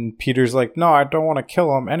 And then Peter's like, no, I don't want to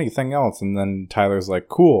kill him, anything else. And then Tyler's like,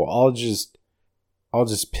 cool, I'll just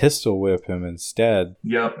pistol whip him instead.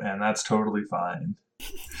 Yep, and that's totally fine.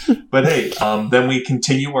 But hey, then we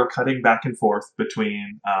continue our cutting back and forth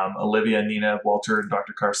between Olivia, Nina, Walter, and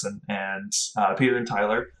Dr. Carson, and Peter and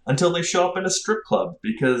Tyler until they show up in a strip club,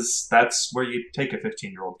 because that's where you take a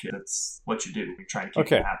 15-year-old kid. It's what you do. You try and keep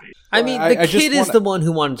them happy. I mean, the kid is the one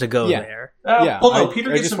who wanted to go there.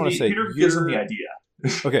 Peter gives him the idea.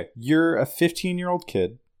 Okay, you're a 15-year-old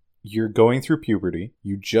kid. You're going through puberty.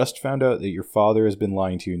 You just found out that your father has been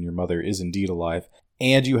lying to you and your mother is indeed alive.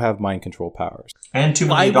 And you have mind control powers. And $2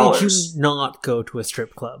 million. Why would you not go to a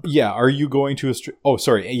strip club? Yeah, are you going to a strip... Oh,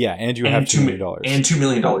 sorry, yeah, and you have $2 million. And $2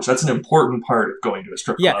 million. That's an important part of going to a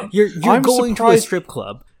strip club. Yeah, you're going to a strip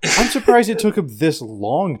club. I'm surprised it took him this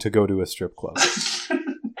long to go to a strip club.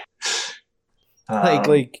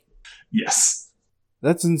 Like... Yes.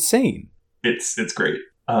 That's insane. It's great.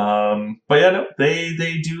 But yeah, no,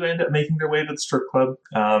 they do end up making their way to the strip club.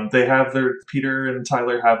 Peter and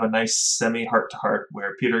Tyler have a nice semi heart to heart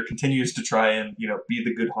where Peter continues to try and, be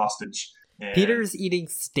the good hostage. And Peter's eating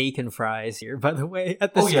steak and fries here, by the way,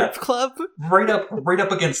 at the strip club. Right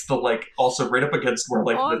up against the, like, also right up against where,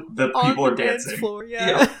 like, the people are dancing. Floor,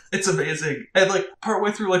 yeah. It's amazing. And, like,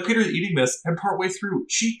 partway through, like, Peter's eating this, and partway through,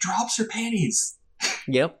 she drops her panties.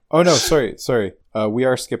 Yep. Oh, no, sorry. We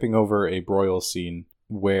are skipping over a broil scene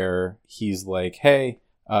where he's like, hey,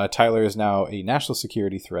 Tyler is now a national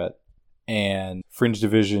security threat, and Fringe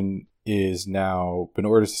Division is now been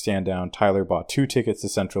ordered to stand down. Tyler bought 2 tickets to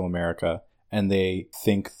Central America, and they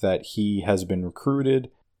think that he has been recruited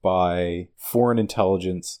by foreign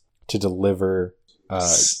intelligence to deliver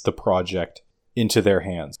the project into their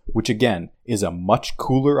hands, which again is a much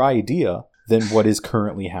cooler idea than what is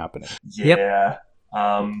currently happening. Yeah.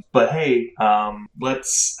 But hey,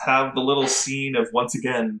 let's have the little scene of, once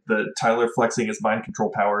again, the Tyler flexing his mind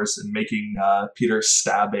control powers and making Peter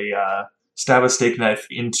stab a steak knife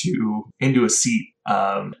into a seat,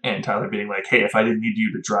 and Tyler being like, hey, if I didn't need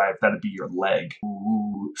you to drive, that'd be your leg.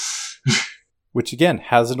 Ooh. Which again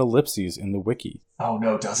has an ellipses in the wiki. Oh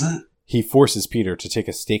no, does it? He forces Peter to take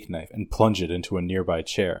a steak knife and plunge it into a nearby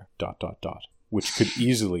chair, ... which could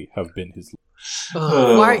easily have been his...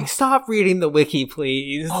 Why? Stop reading the wiki,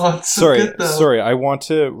 please. Oh, it's so good, though. Sorry, I want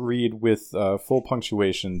to read with full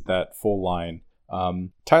punctuation that full line.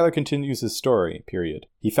 Tyler continues his story, period.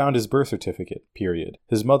 He found his birth certificate, period.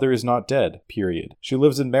 His mother is not dead, period. She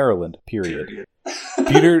lives in Maryland, period.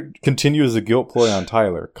 Peter continues a guilt ploy on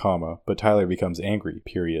Tyler, comma, but Tyler becomes angry,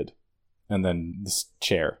 period. And then this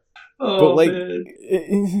chair. Oh, but, like,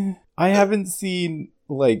 man. I haven't seen,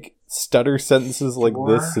 like, stutter sentences like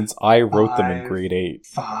this since I wrote them in grade 8.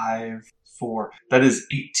 5, 4. That is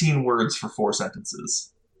 18 words for 4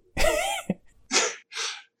 sentences.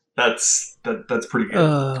 That's pretty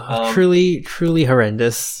good. Truly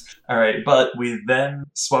horrendous. All right, but we then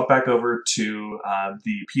swap back over to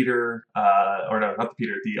the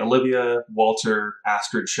Olivia, Walter,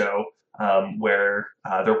 Astrid show, where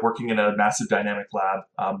they're working in a massive dynamic lab.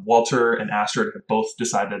 Walter and Astrid have both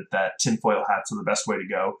decided that tinfoil hats are the best way to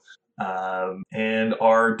go, and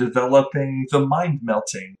are developing the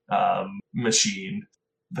mind-melting machine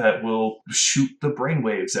that will shoot the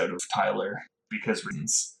brainwaves out of Tyler because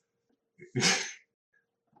reasons.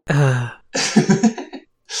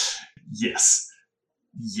 Yes.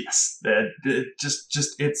 It's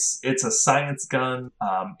a science gun.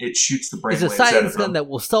 It shoots the brainwaves. It's a science gun that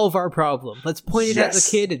will solve our problem. Let's point it at the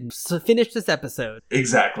kid and finish this episode.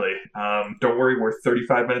 Exactly. Don't worry, we're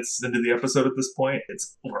 35 minutes into the episode at this point.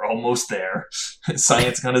 We're almost there.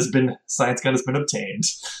 Science gun has been obtained.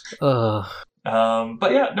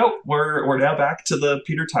 But yeah, no, we're now back to the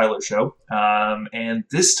Peter Tyler show. And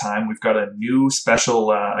this time we've got a new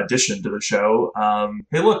special addition to the show.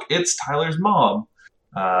 Hey, look, it's Tyler's mom.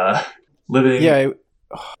 Living. Yeah.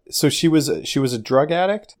 So she was a drug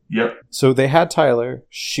addict. Yep. So they had Tyler.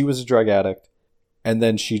 She was a drug addict, and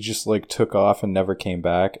then she just like took off and never came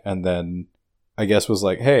back. And then I guess was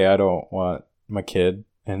like, "Hey, I don't want my kid."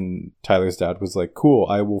 And Tyler's dad was like, "Cool,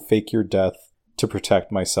 I will fake your death to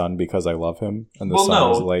protect my son because I love him." And the son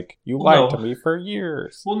was like, "You lied to me for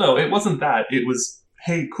years." Well, no, it wasn't that. It was,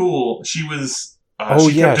 "Hey, cool." She was.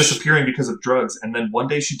 She kept disappearing because of drugs, and then one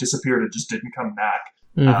day she disappeared and just didn't come back.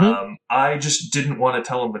 Mm-hmm. I just didn't want to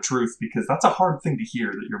tell him the truth because that's a hard thing to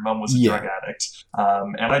hear, that your mom was a drug addict.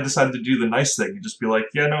 And I decided to do the nice thing and just be like,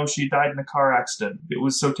 yeah, no, she died in a car accident. It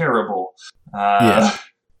was so terrible. I'll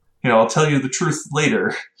tell you the truth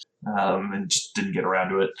later. And just didn't get around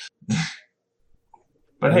to it.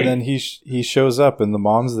 But and then he shows up and the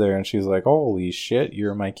mom's there and she's like, holy shit,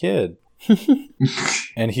 you're my kid.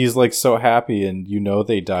 And he's like so happy, and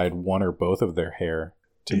they dyed one or both of their hair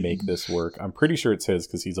to make this work. I'm pretty sure it's his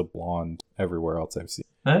because he's a blonde everywhere else I've seen.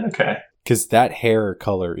 Okay. Because that hair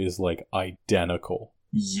color is like identical.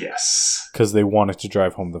 Yes. Because they wanted to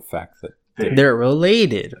drive home the fact that they're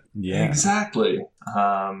related. Yeah. Exactly.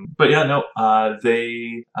 But yeah, no,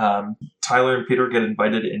 Tyler and Peter get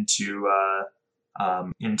invited into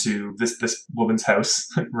this woman's house,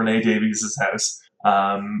 Renee Davies' house.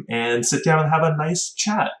 And sit down and have a nice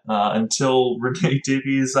chat until Renee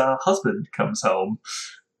Davies' husband comes home.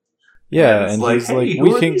 Yeah, and he's like,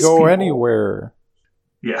 we can go anywhere.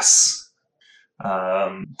 Yes.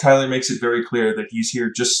 Tyler makes it very clear that he's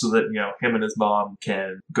here just so that, him and his mom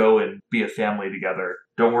can go and be a family together.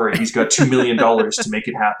 Don't worry, he's got $2 million to make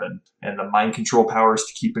it happen, and the mind control powers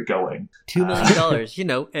to keep it going. $2 million,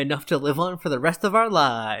 enough to live on for the rest of our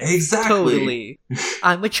lives. Exactly. Totally.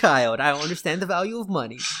 I'm a child. I don't understand the value of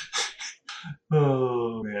money.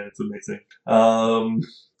 Oh, man, it's amazing.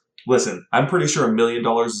 Listen, I'm pretty sure $1 million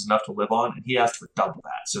is enough to live on, and he asked for double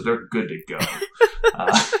that, so they're good to go.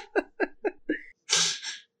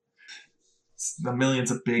 a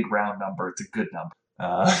million's a big round number. It's a good number.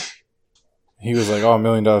 He was like, "Oh, $1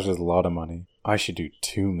 million is a lot of money. I should do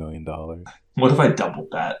 $2 million." What if I doubled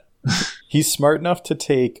that? He's smart enough to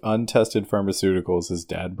take untested pharmaceuticals his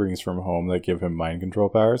dad brings from home that give him mind control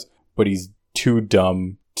powers, but he's too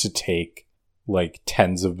dumb to take like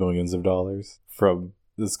tens of millions of dollars from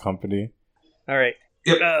this company. All right.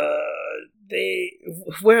 Yep.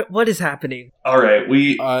 What is happening? All right,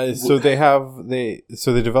 so they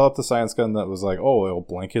developed the science gun that was like, oh, it'll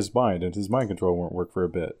blank his mind and his mind control won't work for a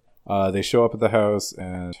bit. They show up at the house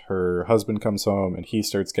and her husband comes home and he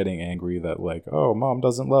starts getting angry that like, oh, mom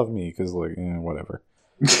doesn't love me because like, whatever.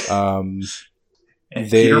 and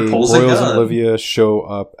Peter pulls Broyles a gun. and Olivia show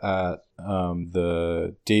up at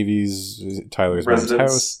the Davies, Tyler's mom's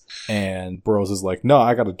house, and Broyles is like, no,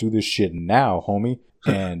 I gotta do this shit now, homie,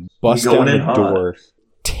 and busts down the door,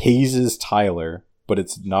 tases Tyler, but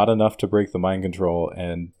it's not enough to break the mind control,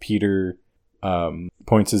 and Peter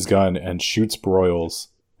points his gun and shoots Broyles,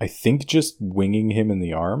 I think just winging him in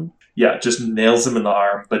the arm. Yeah, just nails him in the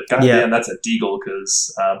arm, but goddamn, that's a deagle,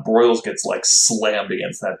 because Broyles gets like slammed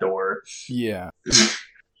against that door. Yeah.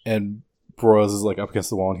 And Broyles is like up against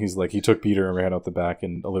the wall, and he's like, he took Peter and ran out the back,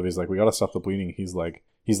 and Olivia's like, we gotta stop the bleeding. He's like,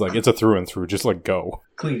 it's a through and through, just like go.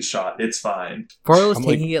 Clean shot, it's fine. Broyles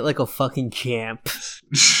taking it like a fucking champ.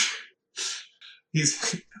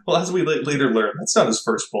 Well, as we later learn, that's not his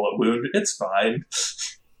first bullet wound. It's fine.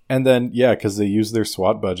 And then, yeah, because they use their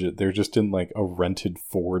SWAT budget, they're just in like a rented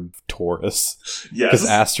Ford Taurus. Yes. Because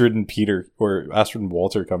Astrid and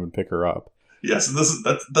Walter come and pick her up. Yes,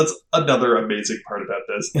 that's another amazing part about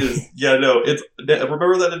this. Is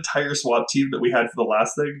remember that entire SWAT team that we had for the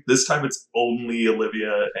last thing? This time it's only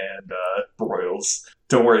Olivia and Broyles.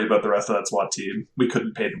 Don't worry about the rest of that SWAT team. We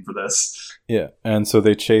couldn't pay them for this. Yeah, and so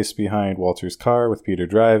they chase behind Walter's car with Peter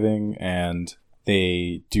driving, and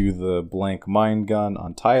they do the blank mind gun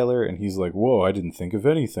on Tyler, and he's like, whoa, I didn't think of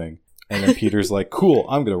anything. And then Peter's like, cool,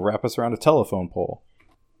 I'm going to wrap us around a telephone pole.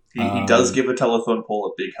 He does give a telephone pole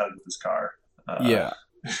a big hug with his car. Yeah.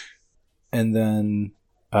 And then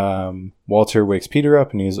Walter wakes Peter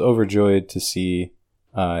up, and he's overjoyed to see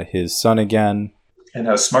his son again. And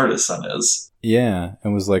how smart his son is. Yeah,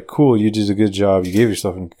 and was like, cool, you did a good job. You gave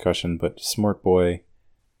yourself a concussion, but smart boy.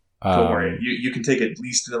 Don't worry, you can take at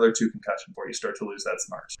least another 2 concussions before you start to lose that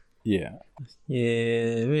smart. Yeah.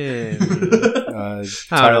 Yeah, man.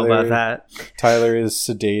 I don't know about that. Tyler is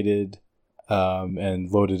sedated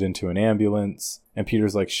and loaded into an ambulance, and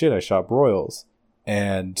Peter's like, shit, I shot Broyles.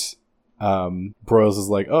 And Broyles is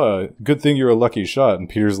like, oh, good thing you're a lucky shot. And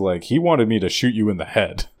Peter's like, he wanted me to shoot you in the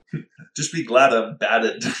head. Just be glad I'm bad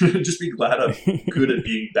at just be glad I'm good at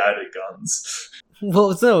being bad at guns.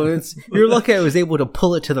 Well, no, you're lucky I was able to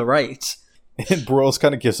pull it to the right. And Broyles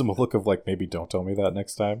kind of gives him a look of like, maybe don't tell me that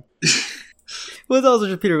next time. Well, it's also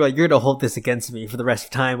just Peter going, you're going to hold this against me for the rest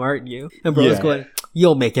of time, aren't you? And Broyles going,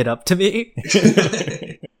 you'll make it up to me.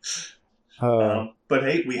 But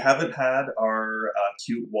hey, we haven't had our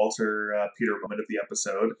cute Walter Peter moment of the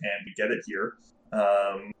episode, and we get it here.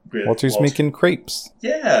 Walter's making crepes.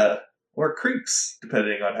 Yeah, or creeps,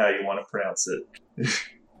 depending on how you want to pronounce it.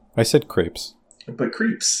 I said crepes. But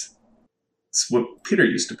creeps. It's what Peter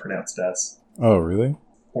used to pronounce it as. Oh, really?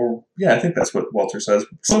 Or, yeah, I think that's what Walter says.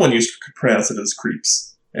 Someone used to pronounce it as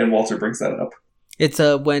creeps, and Walter brings that up. It's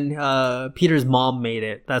when Peter's mom made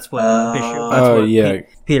it. That's what Bishop.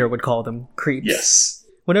 Peter would call them creeps. Yes.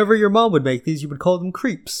 Whenever your mom would make these, you would call them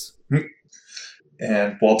creeps.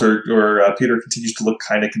 And Peter continues to look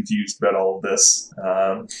kind of confused about all of this.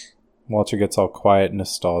 Walter gets all quiet and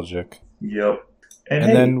nostalgic. Yep.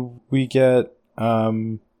 And then we get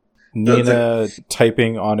Nina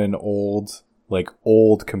typing on an old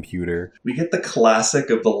computer. We get the classic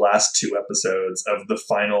of the last 2 episodes of the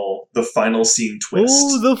final scene twist.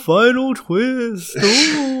 Oh, the final twist!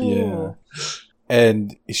 Oh. Yeah.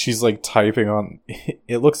 And she's like typing on.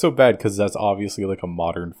 It looks so bad because that's obviously like a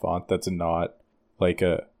modern font. That's not like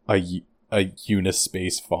a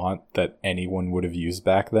Unispace font that anyone would have used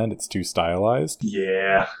back then. It's too stylized.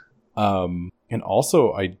 Yeah. And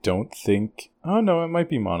also, I don't think. Oh no, it might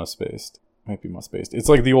be monospaced. It's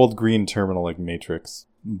like the old green terminal, like Matrix.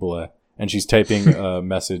 Bleh. And she's typing a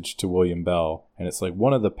message to William Bell, and it's like,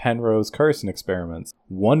 one of the Penrose Carson experiments.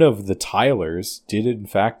 One of the Tylers did in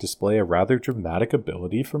fact display a rather dramatic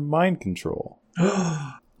ability for mind control.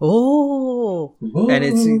 Oh! And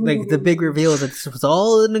it's like the big reveal that this was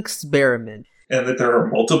all an experiment. And that there are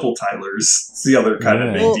multiple Tylers. It's the other kind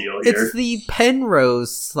of big deal here. It's the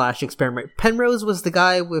Penrose / experiment. Penrose was the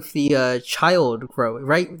guy with the child growing,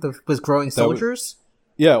 right? Was growing soldiers?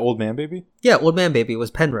 Yeah, Old Man Baby? Yeah, Old Man Baby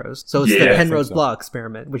was Penrose. So it's the Penrose Block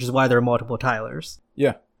experiment, which is why there are multiple Tylers.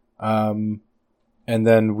 Yeah. And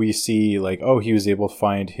then we see, like, oh, he was able to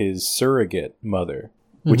find his surrogate mother,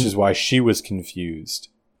 which is why she was confused.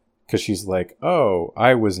 Because she's like, oh,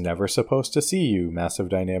 I was never supposed to see you. Massive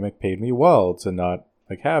Dynamic paid me well to not,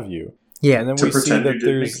 like, have you. Yeah. And then we see that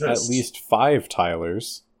there's at least 5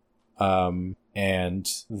 Tylers. And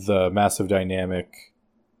the Massive Dynamic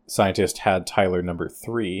scientist had Tyler number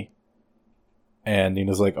 3. And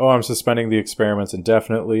Nina's like, oh, I'm suspending the experiments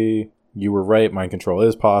indefinitely. You were right, mind control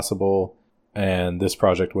is possible. And this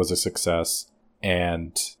project was a success.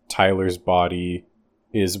 And Tyler's body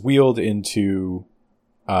is wheeled into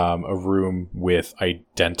a room with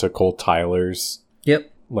identical Tylers.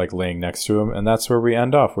 Yep. Like laying next to him. And that's where we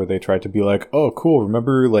end off, where they tried to be like, oh, cool,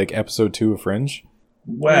 remember like episode 2 of Fringe?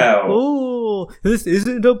 Wow. Oh, this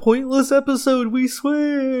isn't a pointless episode, we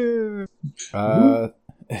swear.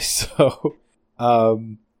 So,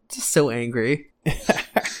 just so angry.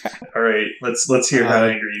 All right, let's hear how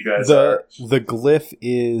angry you guys are. The glyph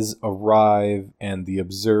is arrive, and the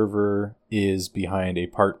observer is behind a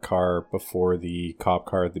parked car before the cop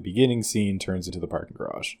car at the beginning scene turns into the parking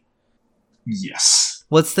garage. Yes.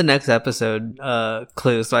 What's the next episode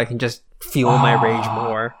clue so I can just fuel my rage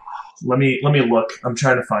more? Let me look. I'm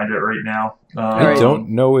trying to find it right now. I don't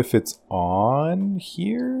know if it's on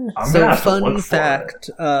here. So, fun fact,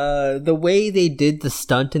 the way they did the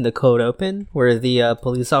stunt in the cold open, where the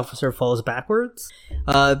police officer falls backwards,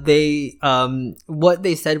 what they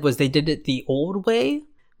said was they did it the old way,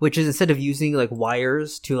 which is instead of using like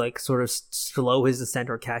wires to like sort of slow his ascent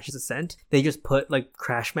or catch his ascent, they just put like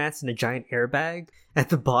crash mats in a giant airbag at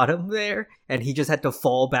the bottom there, and he just had to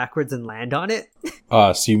fall backwards and land on it.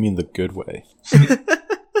 So you mean the good way?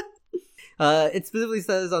 It specifically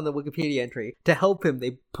says on the Wikipedia entry, to help him,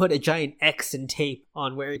 they put a giant X and tape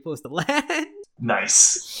on where he's supposed to land.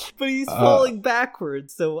 Nice. But he's falling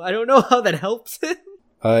backwards, so I don't know how that helps him.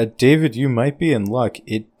 David, you might be in luck.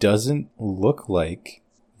 It doesn't look like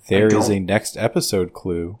there is a next episode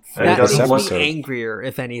clue for this episode. Makes me angrier,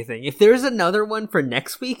 if anything. If there's another one for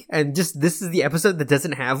next week, and just this is the episode that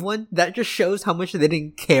doesn't have one, that just shows how much they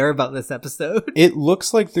didn't care about this episode. It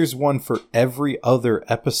looks like there's one for every other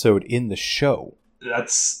episode in the show.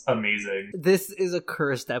 That's amazing. This is a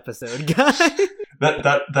cursed episode, guys.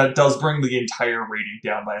 That does bring the entire rating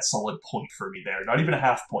down by a solid point for me there. Not even a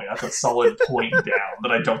half point. That's a solid point down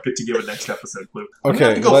that I don't get to give a next episode clue. I'm gonna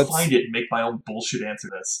have to go find it and make my own bullshit answer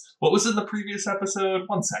this. What was in the previous episode?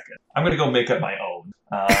 1 second. I'm gonna go make up my own.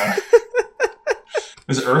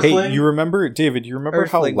 Was it Earthling? Hey, you remember, David,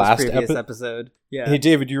 Earthling how last episode? Yeah. Hey,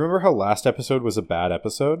 David, do you remember how last episode was a bad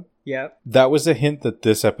episode? Yeah. That was a hint that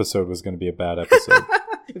this episode was going to be a bad episode.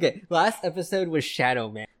 Okay, last episode was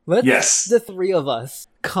Shadow Man. Let's the 3 of us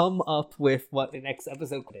come up with what the next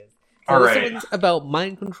episode is. So this one's about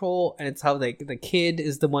mind control, and it's how the kid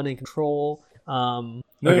is the one in control. No.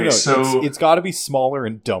 So it's got to be smaller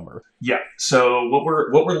and dumber. Yeah. So what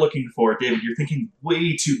we're looking for, David, you're thinking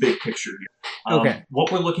way too big picture here. Okay.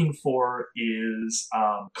 What we're looking for is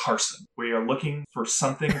Carson. We are looking for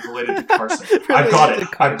something related to Carson. I've got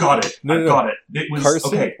it. Got it. It was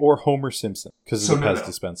Carson or Homer Simpson because it's a Pez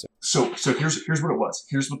dispenser. So here's what it was.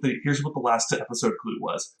 Here's what the last episode clue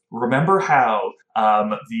was. Remember how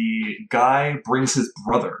the guy brings his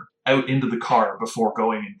brother out into the car before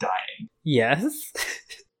going and dying? Yes.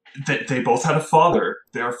 They both had a father,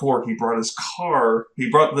 therefore he brought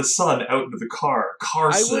the son out into the car.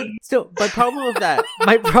 Carson. My problem with that,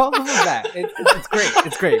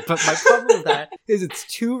 it's great, but my problem with that is it's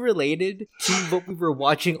too related to what we were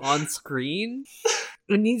watching on screen.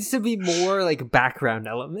 It needs to be more like background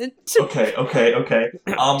element. Okay.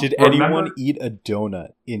 Did anyone eat a donut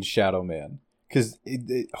in Shadow Man? Because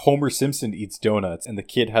Homer Simpson eats donuts, and the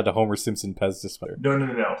kid had a Homer Simpson Pez dispenser.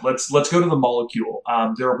 No. Let's go to the molecule.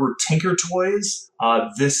 There were Tinker Toys.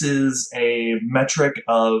 This is a metric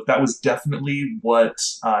of that was definitely what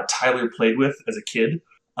Tyler played with as a kid.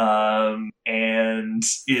 And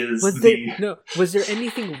was there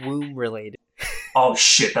anything womb related? Oh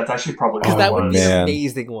shit, that's actually probably because that would be an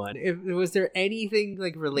amazing one. Was there anything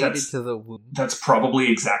like related to the womb? That's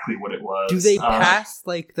probably exactly what it was. Do they pass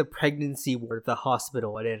like the pregnancy ward at the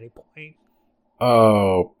hospital at any point?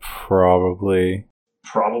 Oh, probably.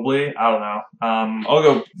 Probably, I don't know. I'll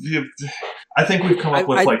go. I think we've come up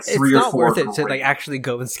with like 3 or 4. It's not worth it to like actually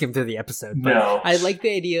go and skim through the episode. But no, I like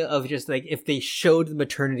the idea of just like if they showed the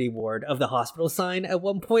maternity ward of the hospital sign at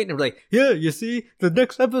one point, and we're like, yeah, you see, the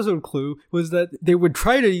next episode clue was that they would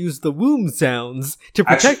try to use the womb sounds to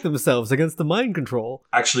protect themselves against the mind control.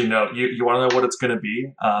 Actually, no. You want to know what it's going to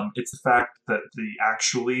be? It's the fact that the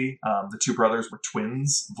 2 brothers were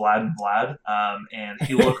twins, Vlad and Vlad, and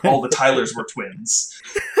all the Tylers were twins.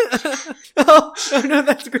 Oh no,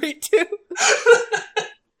 that's great too.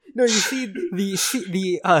 No, you see, the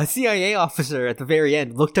CIA officer at the very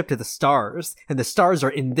end looked up to the stars, and the stars are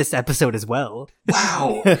in this episode as well.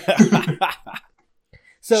 Wow.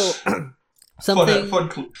 So, something.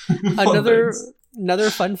 Another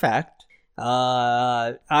fun fact.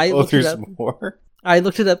 I looked it up. More? I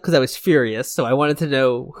looked it up because I was furious, so I wanted to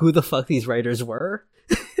know who the fuck these writers were,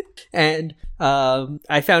 and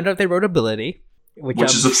I found out they wrote Ability. Which I'm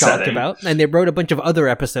is upsetting. shocked about. And they wrote a bunch of other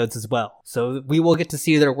episodes as well. So we will get to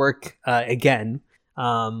see their work again.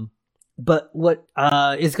 But what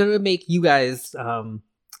is going to make you guys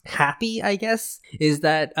happy, I guess, is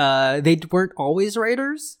that they weren't always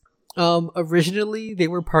writers. Originally, they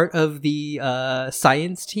were part of the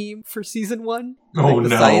science team for season 1. Oh, like the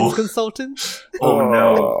no. Science consultants. Oh,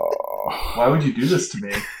 no. Why would you do this to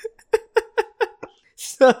me?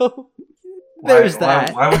 So, there's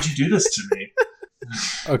that. Why would you do this to me?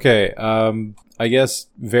 Okay, I guess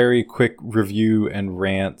very quick review and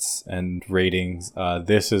rants and ratings.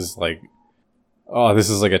 This is like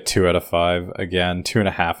a 2 out of 5 again,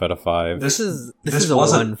 2.5 out of 5. This is a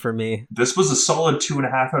 1 for me. This was a solid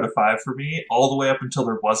 2.5 out of 5 for me, all the way up until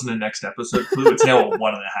there wasn't a next episode clue. It's now a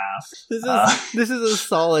 1.5. This is a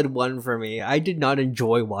solid 1 for me. I did not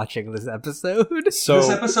enjoy watching this episode. So this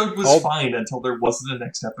episode was fine until there wasn't a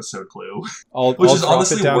next episode clue, which is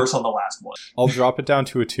honestly worse on the last one. I'll drop it down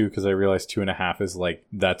to a 2 because I realized 2.5 is like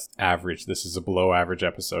that's average. This is a below average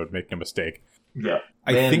episode. Make no mistake. Yeah,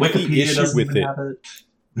 I think the issue with it.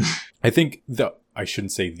 I think I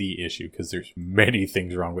shouldn't say the issue because there's many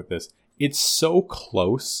things wrong with this. It's so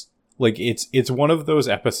close. Like it's one of those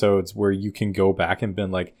episodes where you can go back and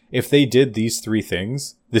been like, if they did these 3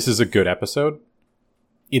 things, this is a good episode.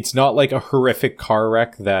 It's not like a horrific car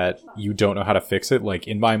wreck that you don't know how to fix it. Like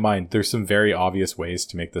in my mind, there's some very obvious ways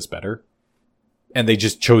to make this better, and they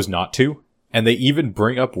just chose not to. And they even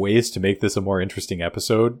bring up ways to make this a more interesting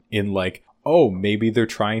episode in like, oh, maybe they're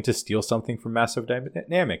trying to steal something from Massive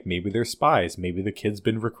Dynamic. Maybe they're spies. Maybe the kid's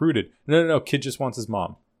been recruited. No. Kid just wants his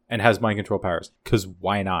mom and has mind control powers. Because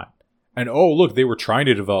why not? And oh, look, they were trying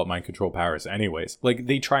to develop mind control powers anyways. Like,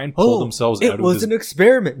 they try and pull themselves out of this. It was an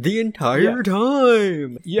experiment the entire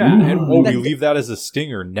time. Yeah, and we leave that as a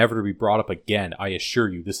stinger, never to be brought up again. I assure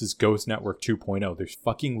you, this is Ghost Network 2.0. There's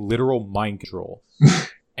fucking literal mind control.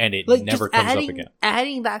 And it never comes up again.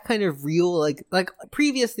 Adding that kind of real, like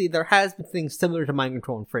previously there has been things similar to mind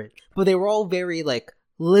control and Fringe, but they were all very, like,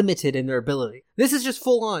 limited in their ability. This is just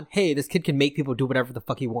full on, hey, this kid can make people do whatever the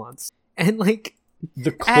fuck he wants. And, like,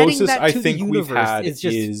 the closest I think we've had is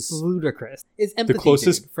just is ludicrous. It's empathy the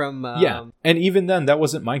closest from and even then that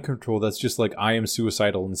wasn't mind control. That's just like, I am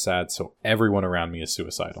suicidal and sad, so everyone around me is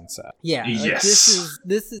suicidal and sad. Yeah, like, yes.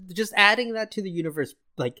 This is just adding that to the universe.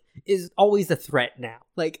 Like, is always a threat now.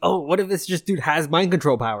 Like, oh, what if this just dude has mind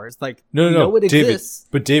control powers? Like, no, it David, exists.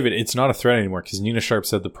 But David, it's not a threat anymore because Nina Sharp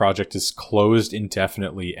said the project is closed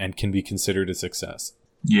indefinitely and can be considered a success.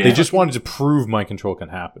 Yeah. They just wanted to prove mind control can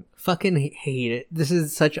happen. Fucking hate it. This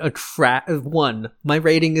is such a 1. My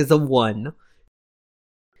rating is a 1.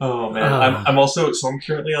 Oh man, I'm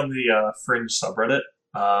currently on the Fringe subreddit,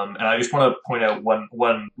 and I just want to point out one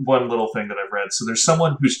little thing that I've read. So there's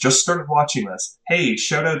someone who's just started watching this. Hey,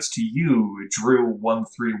 shoutouts to you,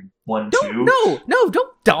 Drew1312. No,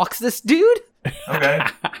 don't dox this dude. Okay,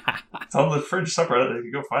 it's on the Fringe subreddit. You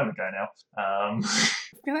can go find the guy now. I'm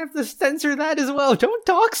gonna have to censor that as well. Don't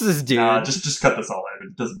dox this dude. Just cut this all out.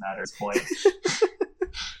 It doesn't matter at this point.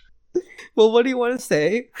 Well, what do you want to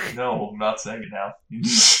say? No, I'm not saying it now.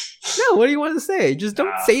 No, what do you want to say? Just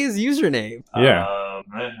don't say his username. Yeah.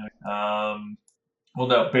 Well,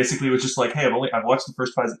 no. Basically, it was just like, hey, I've watched the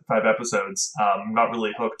first 5 episodes. I'm not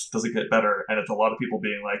really hooked. Does it get better? And it's a lot of people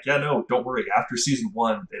being like, yeah, no, don't worry. After season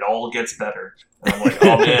 1, it all gets better. And I'm like,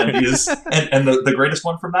 oh man, and the greatest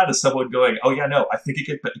one from that is someone going, oh yeah, no, I think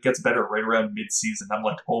it gets better right around mid-season. I'm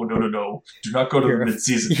like, oh no, do not go to the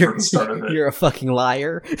mid-season for the start of it. You're a fucking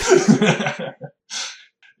liar.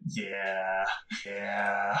 Yeah.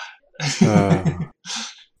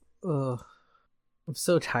 I'm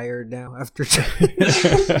so tired now after just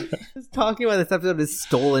talking about this episode has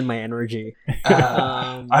stolen my energy.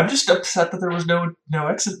 I'm just upset that there was no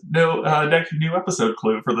new episode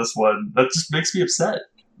clue for this one. That just makes me upset.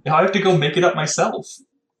 Now I have to go make it up myself.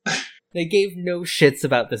 They gave no shits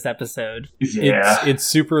about this episode. Yeah. It's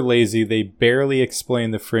super lazy. They barely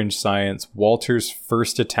explain the fringe science. Walter's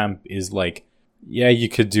first attempt is like, yeah, you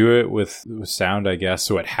could do it with sound, I guess,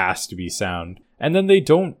 so it has to be sound. And then they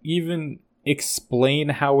don't even explain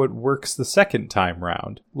how it works the second time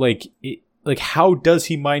round. Like how does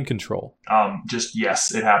he mind control? Just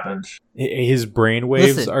yes, it happened. His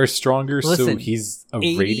brainwaves are stronger, so he's a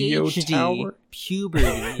ADHD, radio tower?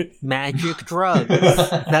 puberty, magic drugs.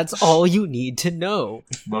 That's all you need to know.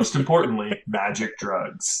 Most importantly, magic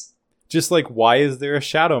drugs. Just like, why is there a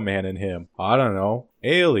shadow man in him? I don't know.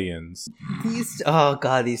 Aliens. These 2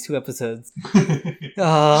 episodes.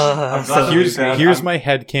 Here's my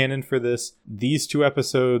headcanon for this. These 2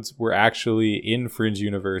 episodes were actually in Fringe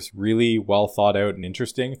Universe, really well thought out and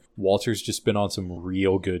interesting. Walter's just been on some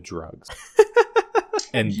real good drugs.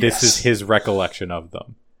 And this is his recollection of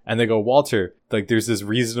them. And they go, Walter, like, there's this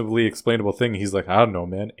reasonably explainable thing. He's like, I don't know,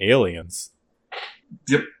 man. Aliens.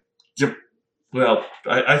 Yep. Well,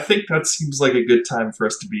 I think that seems like a good time for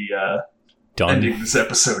us to be done ending this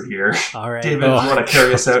episode here. All right. David, you want to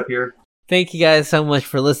carry us out here? Thank you guys so much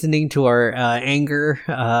for listening to our anger.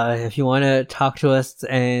 If you want to talk to us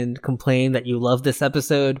and complain that you love this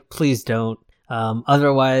episode, please don't.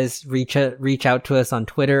 Otherwise, reach out to us on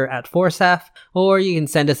Twitter at Forsaf, or you can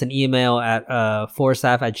send us an email at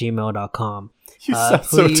forsaf@gmail.com.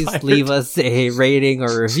 Please leave us a rating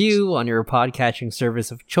or review on your podcatching service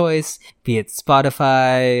of choice, be it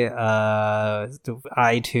Spotify,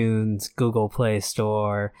 iTunes, Google Play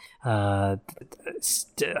Store, whatever.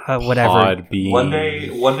 Podbean. One day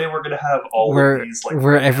we're gonna have all of these, like,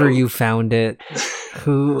 wherever you found it.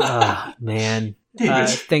 Man.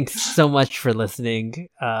 Thanks so much for listening.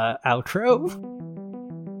 Outro.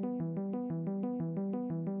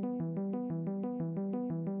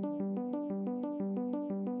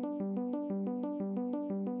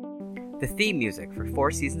 The theme music for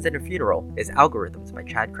Four Seasons and a Funeral is Algorithms by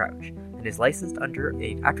Chad Crouch and is licensed under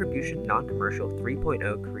a Attribution Non-Commercial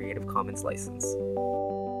 3.0 Creative Commons license.